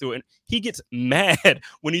 damn it, I threw it. He gets mad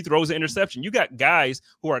when he throws an interception. You got guys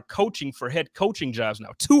who are coaching for head coaching jobs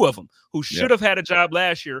now, 2 of them, who should have had a job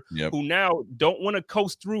last year, who now don't want to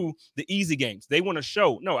coast through the easy games. They want to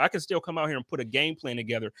show, no, I can still come out here and put a game plan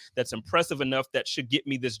together that's impressive enough that should get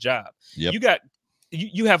me this job.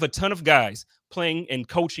 You have a ton of guys playing and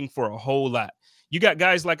coaching for a whole lot. You got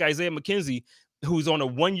guys like Isaiah McKenzie, who's on a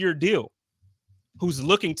 1-year deal, who's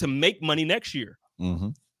looking to make money next year.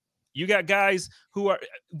 You got guys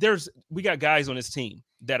we got guys on this team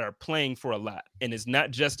that are playing for a lot. And it's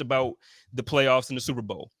not just about the playoffs and the Super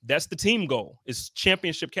Bowl. That's the team goal. It's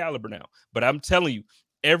championship caliber now. But I'm telling you,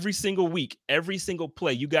 every single week, every single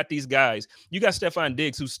play, you got these guys. You got Stephon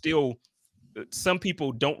Diggs, who still, some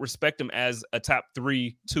people don't respect him as a top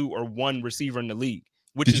 3, 2, or 1 receiver in the league,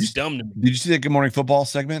 which is dumb to me. Did you see that Good Morning Football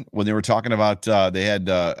segment when they were talking about, they had,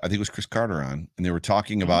 I think it was Chris Carter on, and they were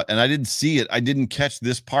talking about, and I didn't see it. I didn't catch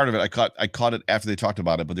this part of it. I caught it after they talked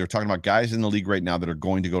about it, but they were talking about guys in the league right now that are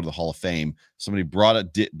going to go to the Hall of Fame. Somebody brought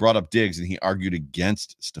up Diggs, and he argued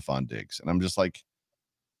against Stephon Diggs. And I'm just like,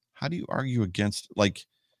 how do you argue against, like,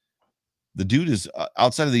 the dude is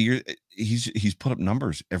outside of the year. He's put up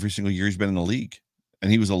numbers every single year he's been in the league, and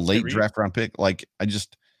he was a late draft round pick. Like,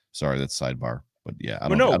 sorry, that's sidebar, but yeah,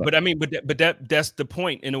 that's the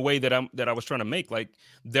point in a way that I was trying to make. Like,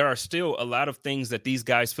 there are still a lot of things that these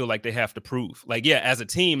guys feel like they have to prove. Like, yeah, as a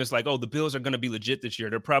team, it's like, oh, the Bills are going to be legit this year.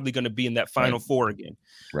 They're probably going to be in that Final Four again.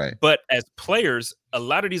 Right. But as players, a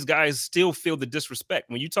lot of these guys still feel the disrespect.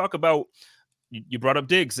 When you talk about, you brought up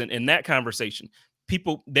Diggs in that conversation.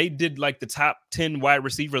 People, they did like the top 10 wide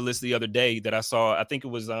receiver list the other day that I saw. I think it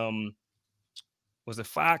was was it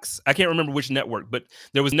Fox? I can't remember which network, but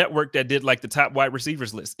there was a network that did like the top wide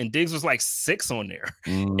receivers list, and Diggs was like 6 on there.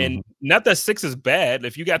 Mhm. And not that 6 is bad.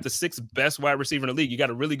 If you got the 6th best wide receiver in the league, you got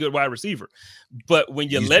a really good wide receiver. But when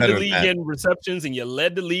you He's led the better than league that. in receptions and you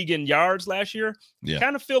led the league in yards last year, Yeah.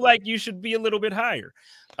 kind of feel like you should be a little bit higher.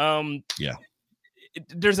 Yeah.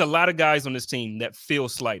 There's a lot of guys on this team that feel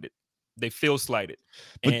slighted. They feel slighted,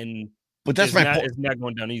 But that's my point. It's not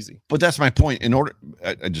going down easy. But that's my point.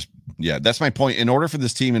 That's my point. In order for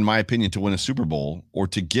this team, in my opinion, to win a Super Bowl or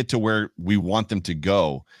to get to where we want them to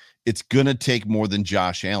go, it's gonna take more than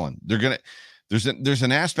Josh Allen. There's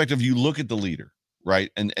an aspect of, you look at the leader,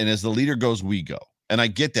 right? And as the leader goes, we go. And I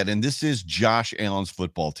get that. And this is Josh Allen's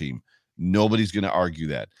football team. Nobody's gonna argue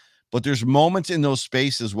that. But there's moments in those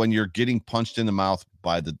spaces when you're getting punched in the mouth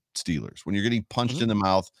by the Steelers, when you're getting punched in the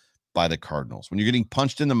mouth by the Cardinals, when you're getting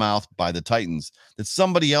punched in the mouth by the Titans, that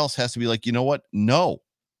somebody else has to be like, you know what? No,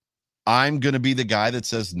 I'm going to be the guy that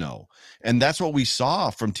says no. And that's what we saw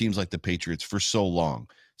from teams like the Patriots for so long.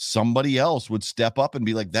 Somebody else would step up and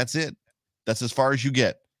be like, that's it. That's as far as you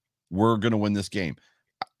get. We're going to win this game.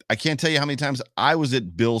 I can't tell you how many times I was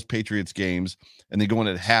at Bills Patriots games and they go in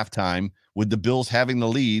at halftime with the Bills having the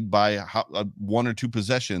lead by 1 or 2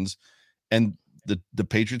 possessions, and the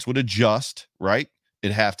Patriots would adjust, right,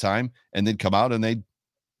 at halftime, and they'd come out and they'd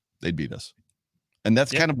beat us. And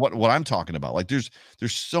that's kind of what I'm talking about. Like there's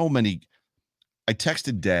so many. I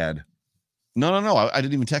texted Dad. No. I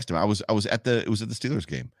didn't even text him. It was at the Steelers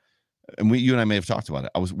game. And you and I may have talked about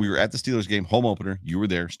it. We were at the Steelers game, home opener. You were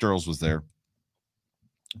there. Sterles was there.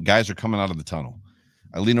 Guys are coming out of the tunnel.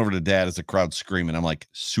 I lean over to Dad as the crowd's screaming. I'm like,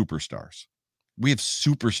 superstars. We have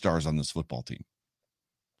superstars on this football team.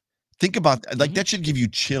 Think about like that should give you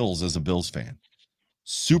chills as a Bills fan.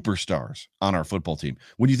 Superstars on our football team.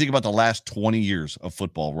 When you think about the last 20 years of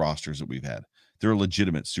football rosters that we've had, they're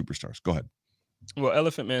legitimate superstars. Go ahead. Well,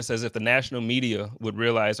 Elephant Man says if the national media would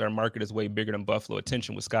realize our market is way bigger than Buffalo,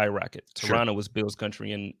 attention would skyrocket. Toronto was Bills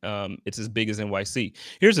country, and it's as big as NYC.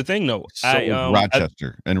 Here's the thing, though.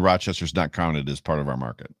 Rochester, and Rochester's not counted as part of our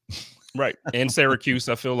market. Right. And Syracuse,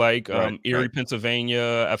 I feel like, Erie,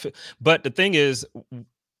 Pennsylvania. But the thing is,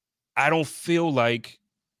 I don't feel like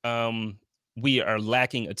we are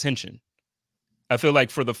lacking attention. I feel like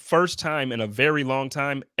for the first time in a very long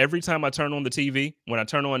time, every time I turn on the TV, when I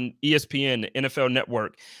turn on ESPN, the NFL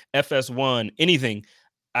Network, FS1, anything,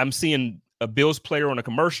 I'm seeing a Bills player on a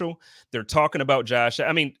commercial. They're talking about Josh.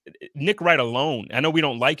 I mean, Nick Wright alone, I know we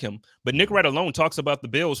don't like him, but Nick Wright alone talks about the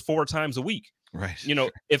Bills 4 times a week. Right. You know,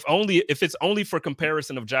 if it's only for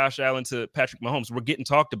comparison of Josh Allen to Patrick Mahomes, we're getting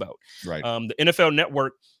talked about. Right. The NFL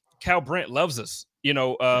Network, Cal Brandt loves us. You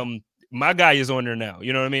know, my guy is on there now,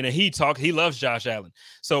 you know what I mean? And he loves Josh Allen.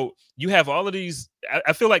 So you have all of these.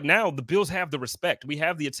 I feel like now the Bills have the respect. We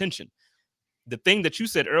have the attention. The thing that you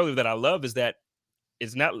said earlier that I love is that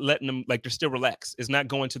it's not letting them, like, they're still relaxed. It's not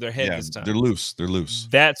going to their head this time. They're loose.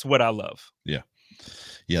 That's what I love. Yeah.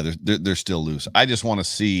 Yeah, they're still loose. I just want to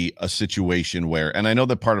see a situation where, and I know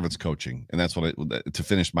that part of it's coaching, and that's what to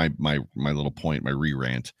finish my little point, my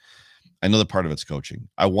re-rant. I know that part of it's coaching.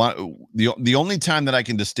 I want the only time that I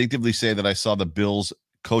can distinctively say that I saw the Bills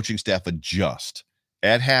coaching staff adjust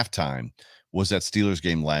at halftime was that Steelers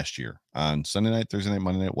game last year on Sunday night, Thursday night,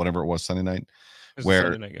 Monday night, whatever it was, Sunday night,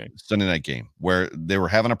 Sunday night game, where they were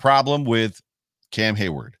having a problem with Cam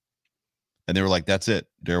Hayward. And they were like, that's it.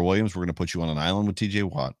 Darrell Williams, we're going to put you on an island with TJ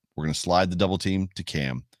Watt. We're going to slide the double team to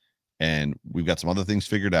Cam. And we've got some other things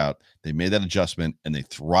figured out. They made that adjustment, and they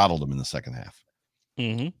throttled him in the second half.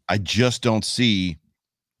 Mm-hmm. I just don't see.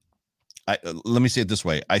 Let me say it this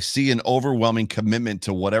way. I see an overwhelming commitment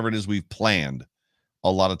to whatever it is we've planned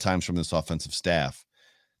a lot of times from this offensive staff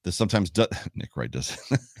that sometimes Nick Wright does.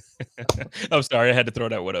 I'm sorry. I had to throw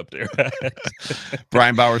that one up there.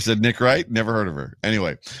 Brian Bauer said, Nick Wright, never heard of her.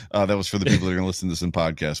 Anyway, that was for the people that are going to listen to this in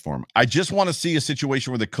podcast form. I just want to see a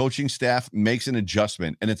situation where the coaching staff makes an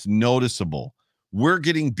adjustment and it's noticeable. We're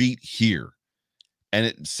getting beat here. And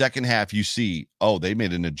in second half, you see, they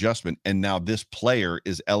made an adjustment. And now this player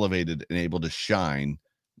is elevated and able to shine,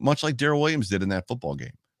 much like Darrell Williams did in that football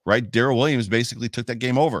game, right? Darrell Williams basically took that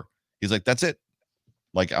game over. He's like, that's it.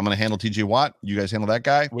 Like, I'm going to handle TJ Watt. You guys handle that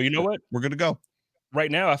guy. Well, you know what? We're good to go.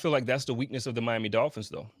 Right now, I feel like that's the weakness of the Miami Dolphins,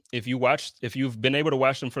 though. If you've been able to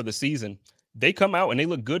watch them for the season, they come out and they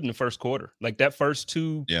look good in the first quarter. Like that first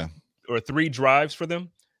 2 or 3 drives for them,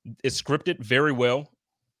 it's scripted very well.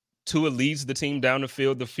 Tua leads the team down the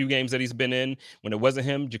field the few games that he's been in. When it wasn't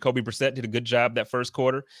him, Jacoby Brissett did a good job that first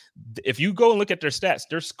quarter. If you go and look at their stats,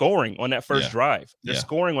 they're scoring on that first drive. They're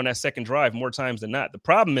scoring on that second drive more times than not. The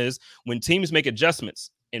problem is when teams make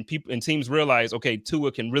adjustments, and people and teams realize, okay,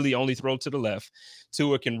 Tua can really only throw to the left.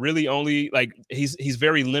 Tua can really only he's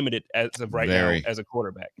very limited as of right now as a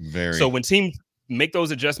quarterback. So when teams make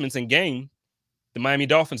those adjustments in game, the Miami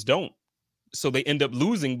Dolphins don't. So they end up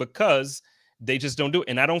losing because they just don't do it.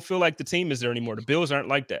 And I don't feel like the team is there anymore. The Bills aren't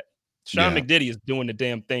like that. Sean McDiddy is doing the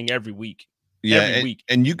damn thing every week. Yeah,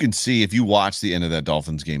 and you can see if you watch the end of that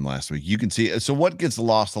Dolphins game last week, you can see. So what gets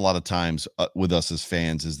lost a lot of times with us as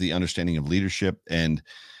fans is the understanding of leadership. And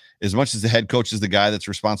as much as the head coach is the guy that's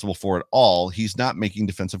responsible for it all, he's not making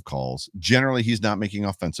defensive calls. Generally, he's not making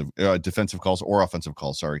defensive calls or offensive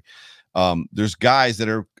calls. Sorry. There's guys that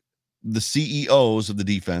are the CEOs of the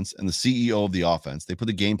defense and the CEO of the offense. They put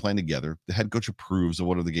the game plan together. The head coach approves of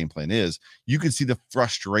whatever the game plan is. You can see the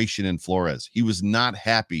frustration in Flores. He was not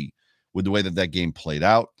happy with the way that game played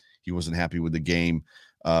out. He wasn't happy with the game,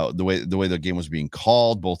 the way the game was being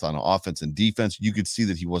called, both on offense and defense. You could see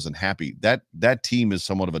that he wasn't happy. That team is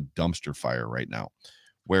somewhat of a dumpster fire right now.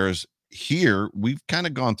 Whereas here, we've kind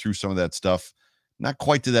of gone through some of that stuff, not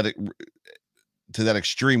quite to that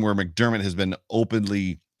extreme where McDermott has been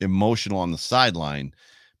openly emotional on the sideline,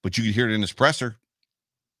 but you could hear it in his presser.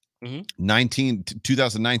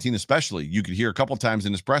 2019 especially, you could hear a couple times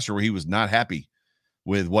in his presser where he was not happy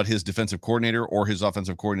with what his defensive coordinator or his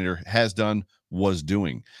offensive coordinator has done, was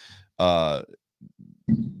doing.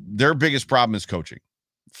 Their biggest problem is coaching,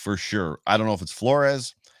 for sure. I don't know if it's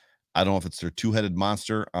Flores. I don't know if it's their two-headed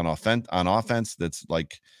monster on offense that's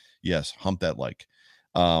like, yes, hump that like.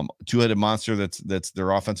 Two-headed monster that's their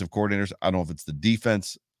offensive coordinators. I don't know if it's the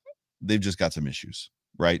defense. They've just got some issues,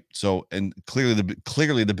 right? So, and clearly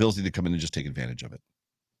the Bills need to come in and just take advantage of it.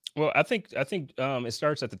 Well, I think it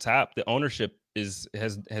starts at the top. The ownership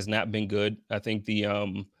has not been good. I think the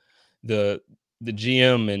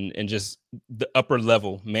GM and just the upper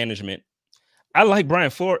level management. I like Brian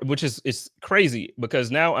Flores, which is crazy because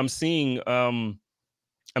now I'm seeing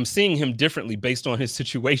him differently based on his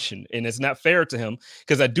situation, and it's not fair to him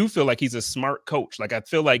because I do feel like he's a smart coach. Like I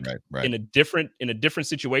feel like in a different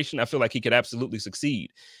situation, I feel like he could absolutely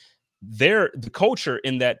succeed.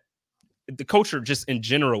 The culture just in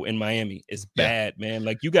general in Miami is bad, man.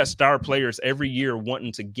 Like you got star players every year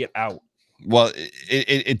wanting to get out. Well,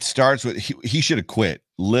 it starts with he should have quit.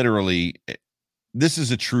 Literally, this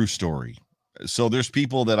is a true story. So there's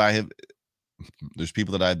people that I've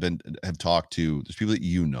talked to. There's people that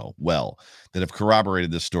you know well that have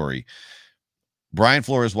corroborated this story. Brian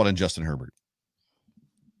Flores wanted Justin Herbert.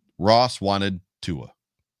 Ross wanted Tua.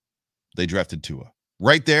 They drafted Tua.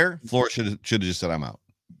 Right there, Flores should have just said, "I'm out."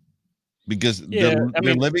 Because they're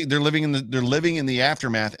living in the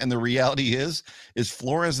aftermath, and the reality is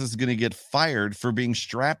Flores is going to get fired for being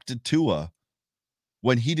strapped to Tua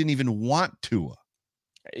when he didn't even want Tua.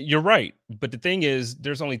 You're right, but the thing is,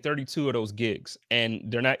 there's only 32 of those gigs, and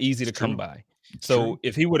they're not easy to come by. So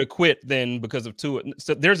if he would have quit, then because of Tua,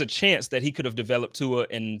 so there's a chance that he could have developed Tua,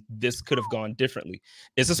 and this could have gone differently.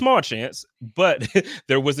 It's a small chance, but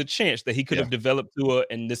there was a chance that he could have developed Tua,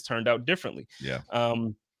 and this turned out differently. Yeah.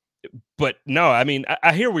 But no, I mean,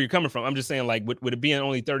 I hear where you're coming from. I'm just saying, like, with it being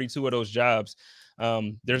only 32 of those jobs,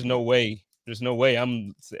 there's no way.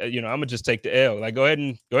 I'm gonna just take the L. Like, go ahead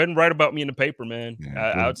and write about me in the paper, man.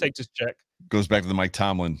 I'll take this check. Goes back to the Mike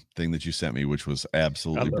Tomlin thing that you sent me, which was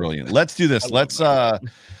absolutely brilliant. Let's do this. Let's have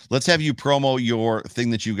you promo your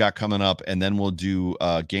thing that you got coming up, and then we'll do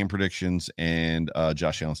game predictions and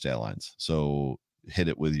Josh Allen stat lines. So hit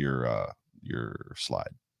it with your slide.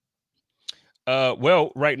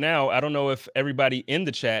 Well, right now, I don't know if everybody in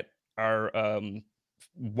the chat are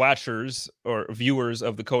watchers or viewers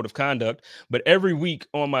of the Code of Conduct, but every week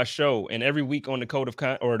on my show and every week on the Code of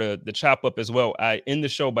or the Chop Up as well, I end the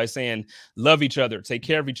show by saying, love each other, take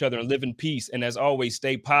care of each other, and live in peace. And as always,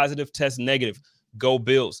 stay positive, test negative, go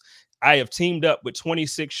Bills. I have teamed up with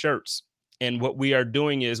 26 shirts. And what we are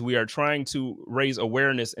doing is we are trying to raise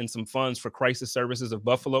awareness and some funds for Crisis Services of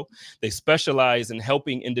Buffalo. They specialize in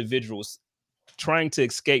helping individuals trying to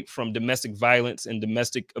escape from domestic violence and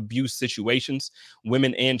domestic abuse situations,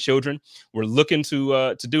 women and children. We're looking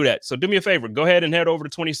to do that. So do me a favor, go ahead and head over to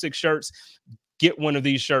 26 shirts, get one of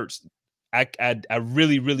these shirts. I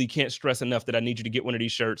really, really can't stress enough that I need you to get one of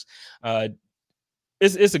these shirts.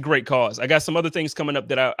 It's a great cause. I got some other things coming up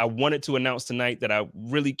that I wanted to announce tonight that I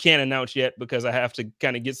really can't announce yet because I have to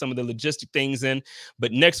kind of get some of the logistic things in.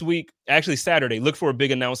 But next week, actually Saturday, look for a big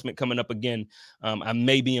announcement coming up again. I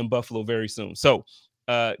may be in Buffalo very soon. So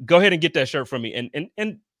go ahead and get that shirt from me.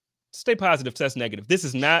 And stay positive, test negative. This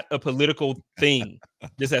is not a political thing.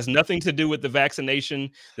 This has nothing to do with the vaccination.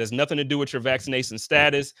 There's nothing to do with your vaccination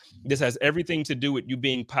status. This has everything to do with you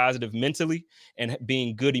being positive mentally and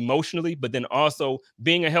being good emotionally, but then also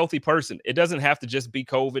being a healthy person. It doesn't have to just be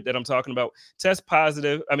COVID that I'm talking about. Stay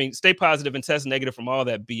positive and test negative from all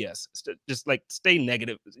that BS. Just like stay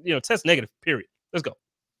negative, test negative, period. Let's go.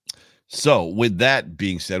 So with that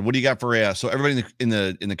being said, what do you got for so everybody in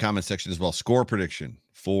the comment section as well, score prediction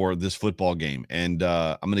for this football game? And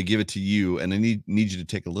I'm going to give it to you, and I need you to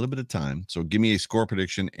take a little bit of time. So give me a score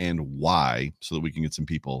prediction and why, so that we can get some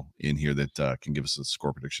people in here that can give us a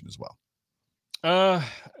score prediction as well.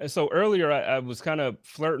 So earlier I was kind of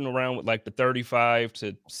flirting around with like the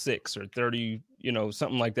 35-6 or 30,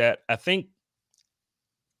 something like that. I think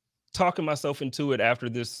talking myself into it after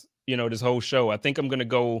this, this whole show, I think I'm going to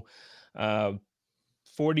go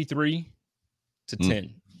 43-10.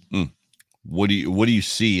 What do you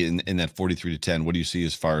see in that 43-10? What do you see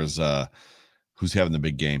as far as who's having the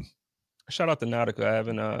big game? Shout out to Nautica. I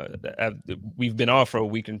haven't we've been off for a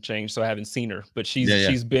week and change, so I haven't seen her, but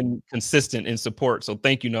she's been consistent in support. So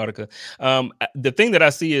thank you, Nautica. The thing that I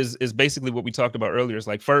see is basically what we talked about earlier. Is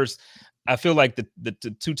like, first, I feel like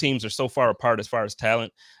the two teams are so far apart as far as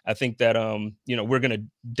talent. I think that we're gonna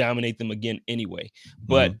dominate them again anyway.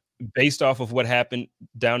 But based off of what happened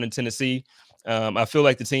down in Tennessee, I feel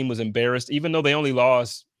like the team was embarrassed, even though they only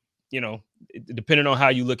lost, depending on how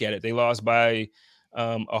you look at it, they lost by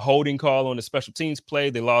a holding call on the special teams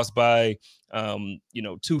play. They lost by, 2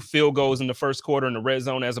 field goals in the first quarter in the red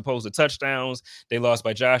zone as opposed to touchdowns. They lost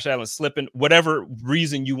by Josh Allen slipping. Whatever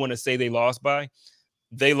reason you want to say they lost by,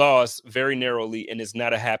 they lost very narrowly, and it's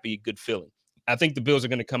not a happy, good feeling. I think the Bills are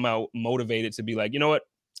going to come out motivated to be like, you know what?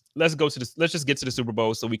 Let's just get to the Super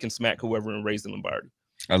Bowl so we can smack whoever and raise the Lombardi.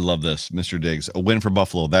 I love this, Mr. Diggs. A win for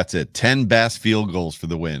Buffalo. That's it. 10 Bass field goals for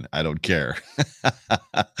the win. I don't care.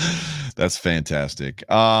 That's fantastic.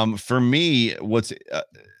 For me,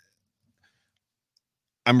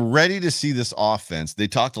 I'm ready to see this offense. They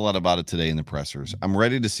talked a lot about it today in the pressers. I'm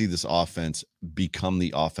ready to see this offense become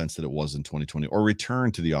the offense that it was in 2020 or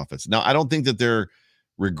return to the offense. Now, I don't think that they're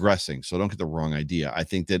regressing, so don't get the wrong idea. I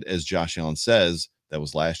think that, as Josh Allen says, that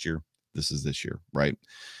was last year. This is this year, right?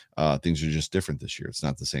 Things are just different this year. It's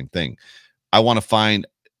not the same thing. I want to find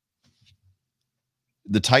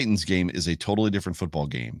the Titans game is a totally different football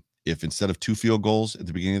game. If instead of 2 field goals at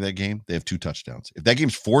the beginning of that game, they have 2 touchdowns. If that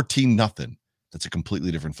game's 14-0, that's a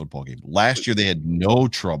completely different football game. Last year, they had no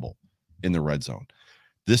trouble in the red zone.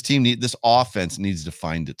 This offense needs to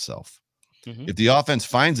find itself. If the offense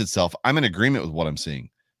finds itself, I'm in agreement with what I'm seeing.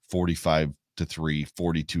 45-3,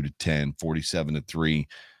 42-10, 47-3.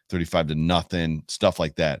 35-0, stuff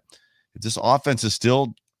like that. If this offense is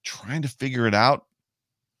still trying to figure it out,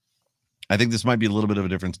 I think this might be a little bit of a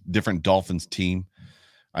different Dolphins team.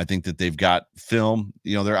 I think that they've got film.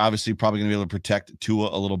 They're obviously probably going to be able to protect Tua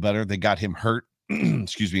a little better. They got him hurt,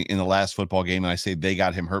 excuse me, in the last football game. And I say they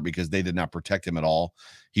got him hurt because they did not protect him at all.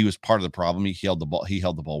 He was part of the problem. He held the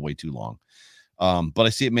ball way too long. But I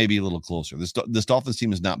see it maybe a little closer. This Dolphins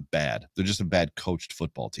team is not bad. They're just a bad coached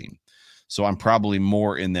football team. So I'm probably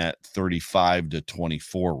more in that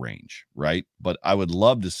 35-24 range, right? But I would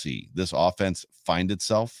love to see this offense find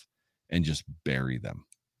itself and just bury them.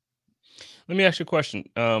 Let me ask you a question.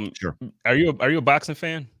 Sure. Are you a boxing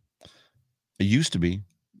fan? It used to be.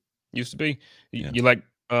 Yeah. You like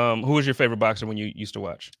who was your favorite boxer when you used to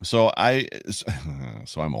watch? So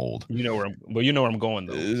I'm old. You know where I'm going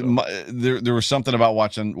though. So. There was something about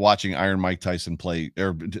watching Iron Mike Tyson play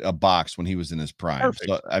or a box when he was in his prime. Perfect.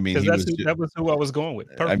 So I mean, that was who I was going with.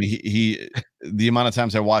 Perfect. I mean, he the amount of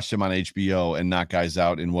times I watched him on HBO and knock guys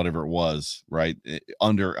out in whatever it was, right,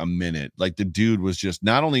 under a minute. Like the dude was just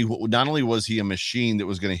not only was he a machine that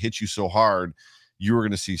was going to hit you so hard, you were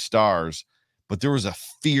going to see stars. But there was a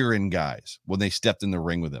fear in guys when they stepped in the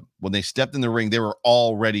ring with him. When they stepped in the ring, they were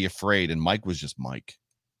already afraid, and Mike was just Mike.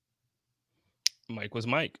 Mike was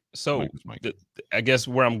Mike. So I guess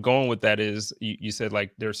where I'm going with that is you said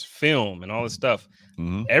like there's film and all this stuff.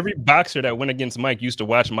 Every boxer that went against Mike used to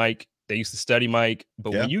watch Mike. They used to study Mike.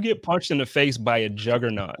 But when you get punched in the face by a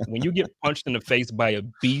juggernaut, when you get punched in the face by a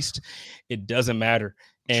beast, it doesn't matter.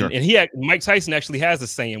 And Mike Tyson actually has a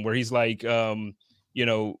saying where he's like,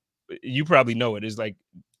 you probably know it. It's like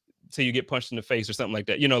till you get punched in the face or something like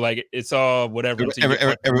that. Like it's all whatever.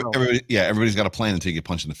 Everybody's got a plan until you get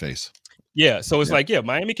punched in the face. Yeah. So it's like,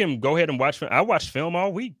 Miami can go ahead and watch film. I watched film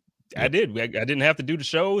all week. I did. I didn't have to do the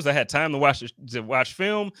shows. I had time to watch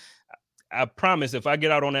film. I promise if I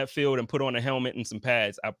get out on that field and put on a helmet and some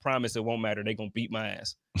pads, I promise it won't matter. They're going to beat my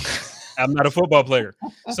ass. I'm not a football player.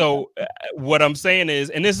 So what I'm saying is,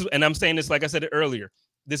 and I'm saying this, like I said earlier,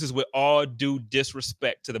 this is with all due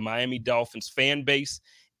disrespect to the Miami Dolphins fan base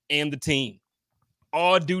and the team.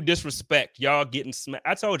 All due disrespect, y'all getting smacked.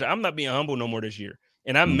 I told you, I'm not being humble no more this year,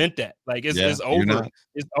 and I meant that. Like it's you're over. not.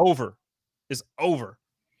 It's over. It's over.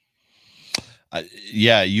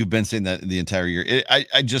 Yeah, you've been saying that the entire year.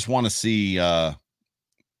 I just want to see. I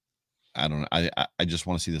don't know. I just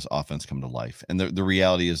want to see this offense come to life. And the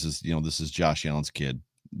reality is this is Josh Allen's kid.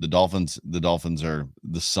 The Dolphins are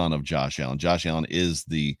the son of Josh Allen. Josh Allen is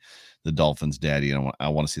the Dolphins' daddy, and I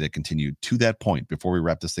want to see that continue to that point. Before we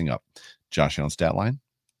wrap this thing up, Josh Allen stat line.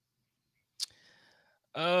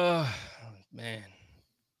 Man,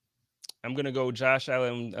 I'm gonna go Josh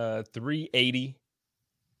Allen 380.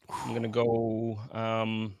 I'm gonna go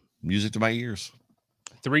music to my ears.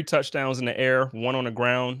 3 touchdowns in the air, 1 on the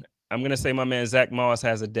ground. I'm gonna say my man Zach Moss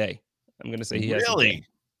has a day. I'm gonna say he has a day.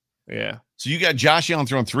 Yeah. So you got Josh Allen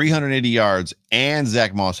throwing 380 yards and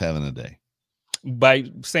Zach Moss having a day. By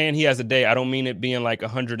saying he has a day, I don't mean it being like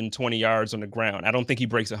 120 yards on the ground. I don't think he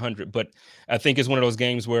breaks 100, but I think it's one of those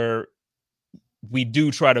games where we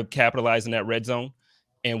do try to capitalize in that red zone.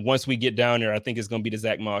 And once we get down there, I think it's going to be the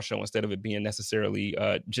Zach Moss show instead of it being necessarily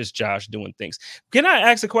just Josh doing things. Can I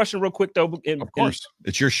ask a question real quick, though? Of course.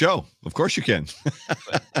 It's your show. Of course you can.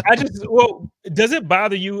 Does it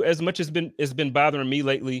bother you as much as it's been bothering me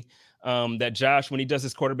lately that Josh, when he does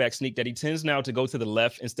his quarterback sneak, that he tends now to go to the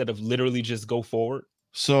left instead of literally just go forward?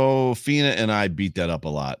 So Fina and I beat that up a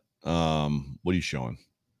lot. What are you showing?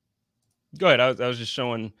 Go ahead. I was just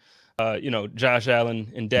showing Josh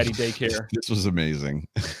Allen and Daddy Daycare. This was amazing.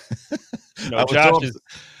 I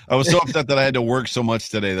was so upset that I had to work so much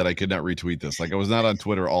today that I could not retweet this. Like I was not on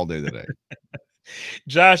Twitter all day today.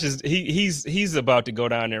 Josh is he's about to go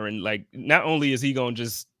down there and like not only is he going to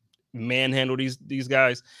just manhandle these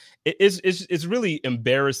guys, it's really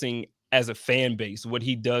embarrassing as a fan base what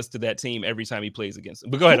he does to that team every time he plays against them.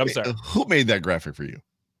 But go ahead. I'm sorry. Who made that graphic for you?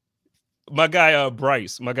 My guy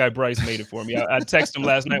Bryce made it for me. I texted him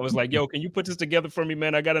last night, was like, yo, can you put this together for me,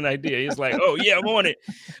 man? I got an idea. He's like, oh yeah, I'm on it.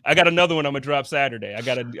 I got another one I'm gonna drop Saturday. I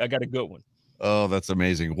got a good one. Oh, that's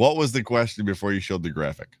amazing. What was the question before you showed the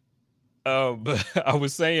graphic? But I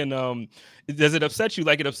was saying, does it upset you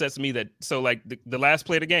like it upsets me that like the last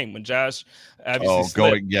play of the game when Josh obviously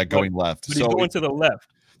going left. But he's going to the left.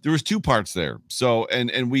 There was 2 parts there. So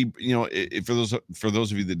and we, for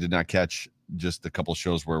those of you that did not catch just a couple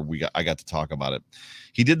shows where I got to talk about it.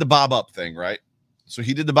 He did the bob up thing, right? So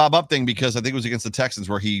he did the bob up thing because I think it was against the Texans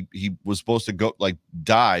where he was supposed to go like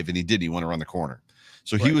dive and he didn't. He went around the corner.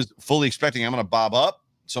 So He was fully expecting I'm going to bob up,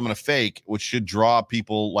 so I'm going to fake, which should draw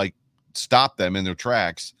people, like stop them in their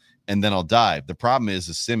tracks, and then I'll dive. The problem is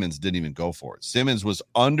Simmons didn't even go for it. Simmons was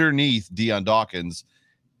underneath Deion Dawkins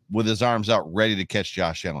with his arms out ready to catch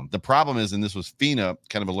Josh Allen. The problem is, and this was Fina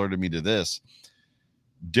kind of alerted me to this,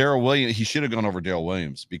 Darrell Williams, he should have gone over Darrell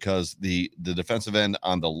Williams because the defensive end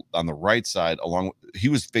on the right side, he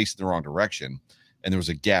was facing the wrong direction, and there was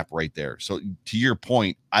a gap right there. So to your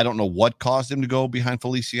point, I don't know what caused him to go behind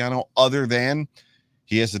Feliciano, other than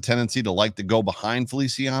he has a tendency to like to go behind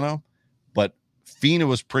Feliciano. But Fina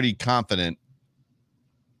was pretty confident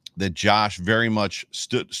that Josh very much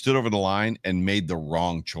stood over the line and made the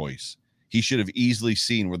wrong choice. He should have easily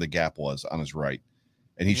seen where the gap was on his right,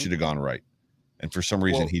 and he should have gone right. And for some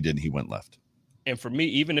reason, he didn't. He went left. And for me,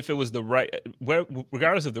 even if it was the right,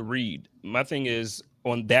 regardless of the read, my thing is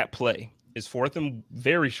on that play is 4th and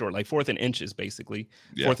very short, like 4th and inches, basically,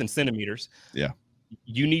 4th and centimeters. Yeah.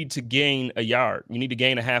 You need to gain a yard. You need to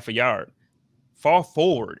gain a half a yard. Fall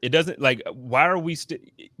forward. It doesn't like, why are we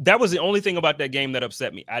that was the only thing about that game that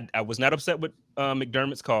upset me. I was not upset with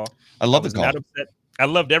McDermott's call. I love the call. Not upset. I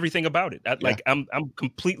loved everything about it. I'm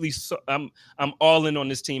completely I'm all in on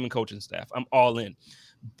this team and coaching staff. I'm all in.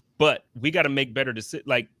 But we got to make better decisions.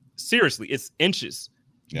 Like seriously, it's inches.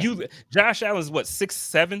 Yeah. Josh Allen's what,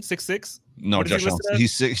 6'7", 6'6"? No, Josh Allen,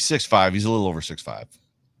 he's 6'5". He's a little over 6'5".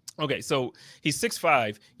 Okay, so he's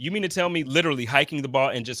 6'5". You mean to tell me literally hiking the ball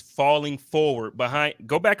and just falling forward behind?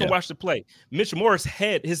 Go back and watch the play. Mitch Morris'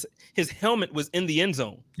 head, his helmet was in the end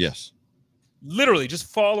zone. Yes. Literally just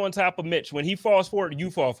fall on top of Mitch. When he falls forward,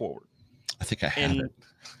 you fall forward. I think I have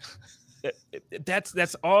it.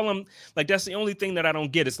 That's all I'm like. That's the only thing that I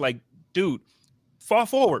don't get. It's like, dude, fall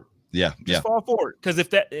forward. Just fall forward. Because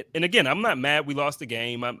if that, and again, I'm not mad we lost the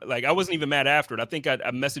game. I'm like, I wasn't even mad after it. I think I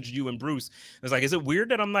messaged you and Bruce. I was like, is it weird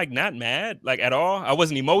that I'm like not mad like at all? I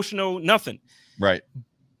wasn't emotional, nothing. Right.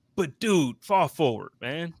 But dude, fall forward,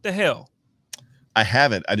 man. The hell. I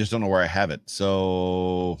have it. I just don't know where I have it.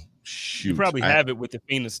 So shoot. You probably have it with the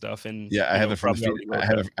Fina stuff, and I have it from the I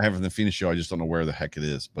have it from the Phoenix show. I just don't know where the heck it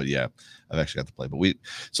is, but yeah, I've actually got to play. But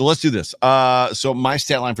so let's do this. So my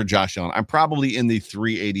stat line for Josh Allen, I'm probably in the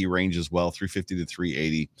 380 range as well, 350 to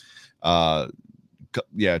 380.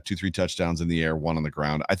 2-3 touchdowns in the air, 1 on the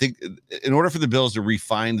ground. I think in order for the Bills to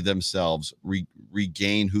refine themselves,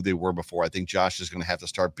 regain who they were before, I think Josh is going to have to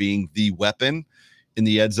start being the weapon in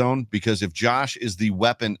the red zone, because if Josh is the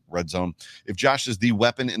weapon if Josh is the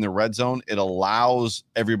weapon in the red zone, it allows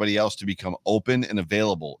everybody else to become open and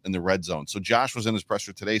available in the red zone. So Josh was in his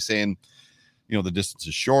presser today saying, the distance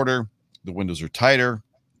is shorter, the windows are tighter,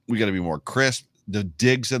 we got to be more crisp. The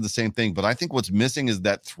Dig said the same thing, but I think what's missing is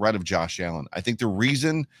that threat of Josh Allen. I think the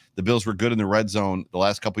reason the Bills were good in the red zone the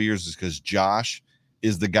last couple of years is because Josh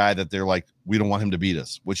is the guy that they're like, we don't want him to beat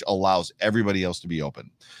us, which allows everybody else to be open.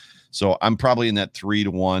 So I'm probably in that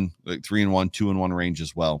 3-1, like 3-1, 2-1 range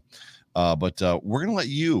as well. But we're going to let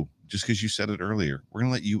you, just because you said it earlier, we're going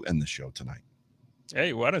to let you end the show tonight.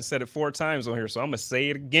 Hey, well, I done said it 4 times on here, so I'm going to say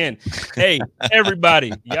it again. Hey,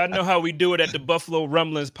 everybody, y'all know how we do it at the Buffalo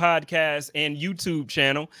Rumblings podcast and YouTube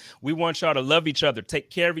channel. We want y'all to love each other, take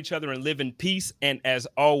care of each other, and live in peace. And as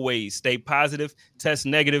always, stay positive, test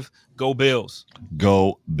negative, go Bills.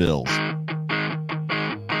 Go Bills.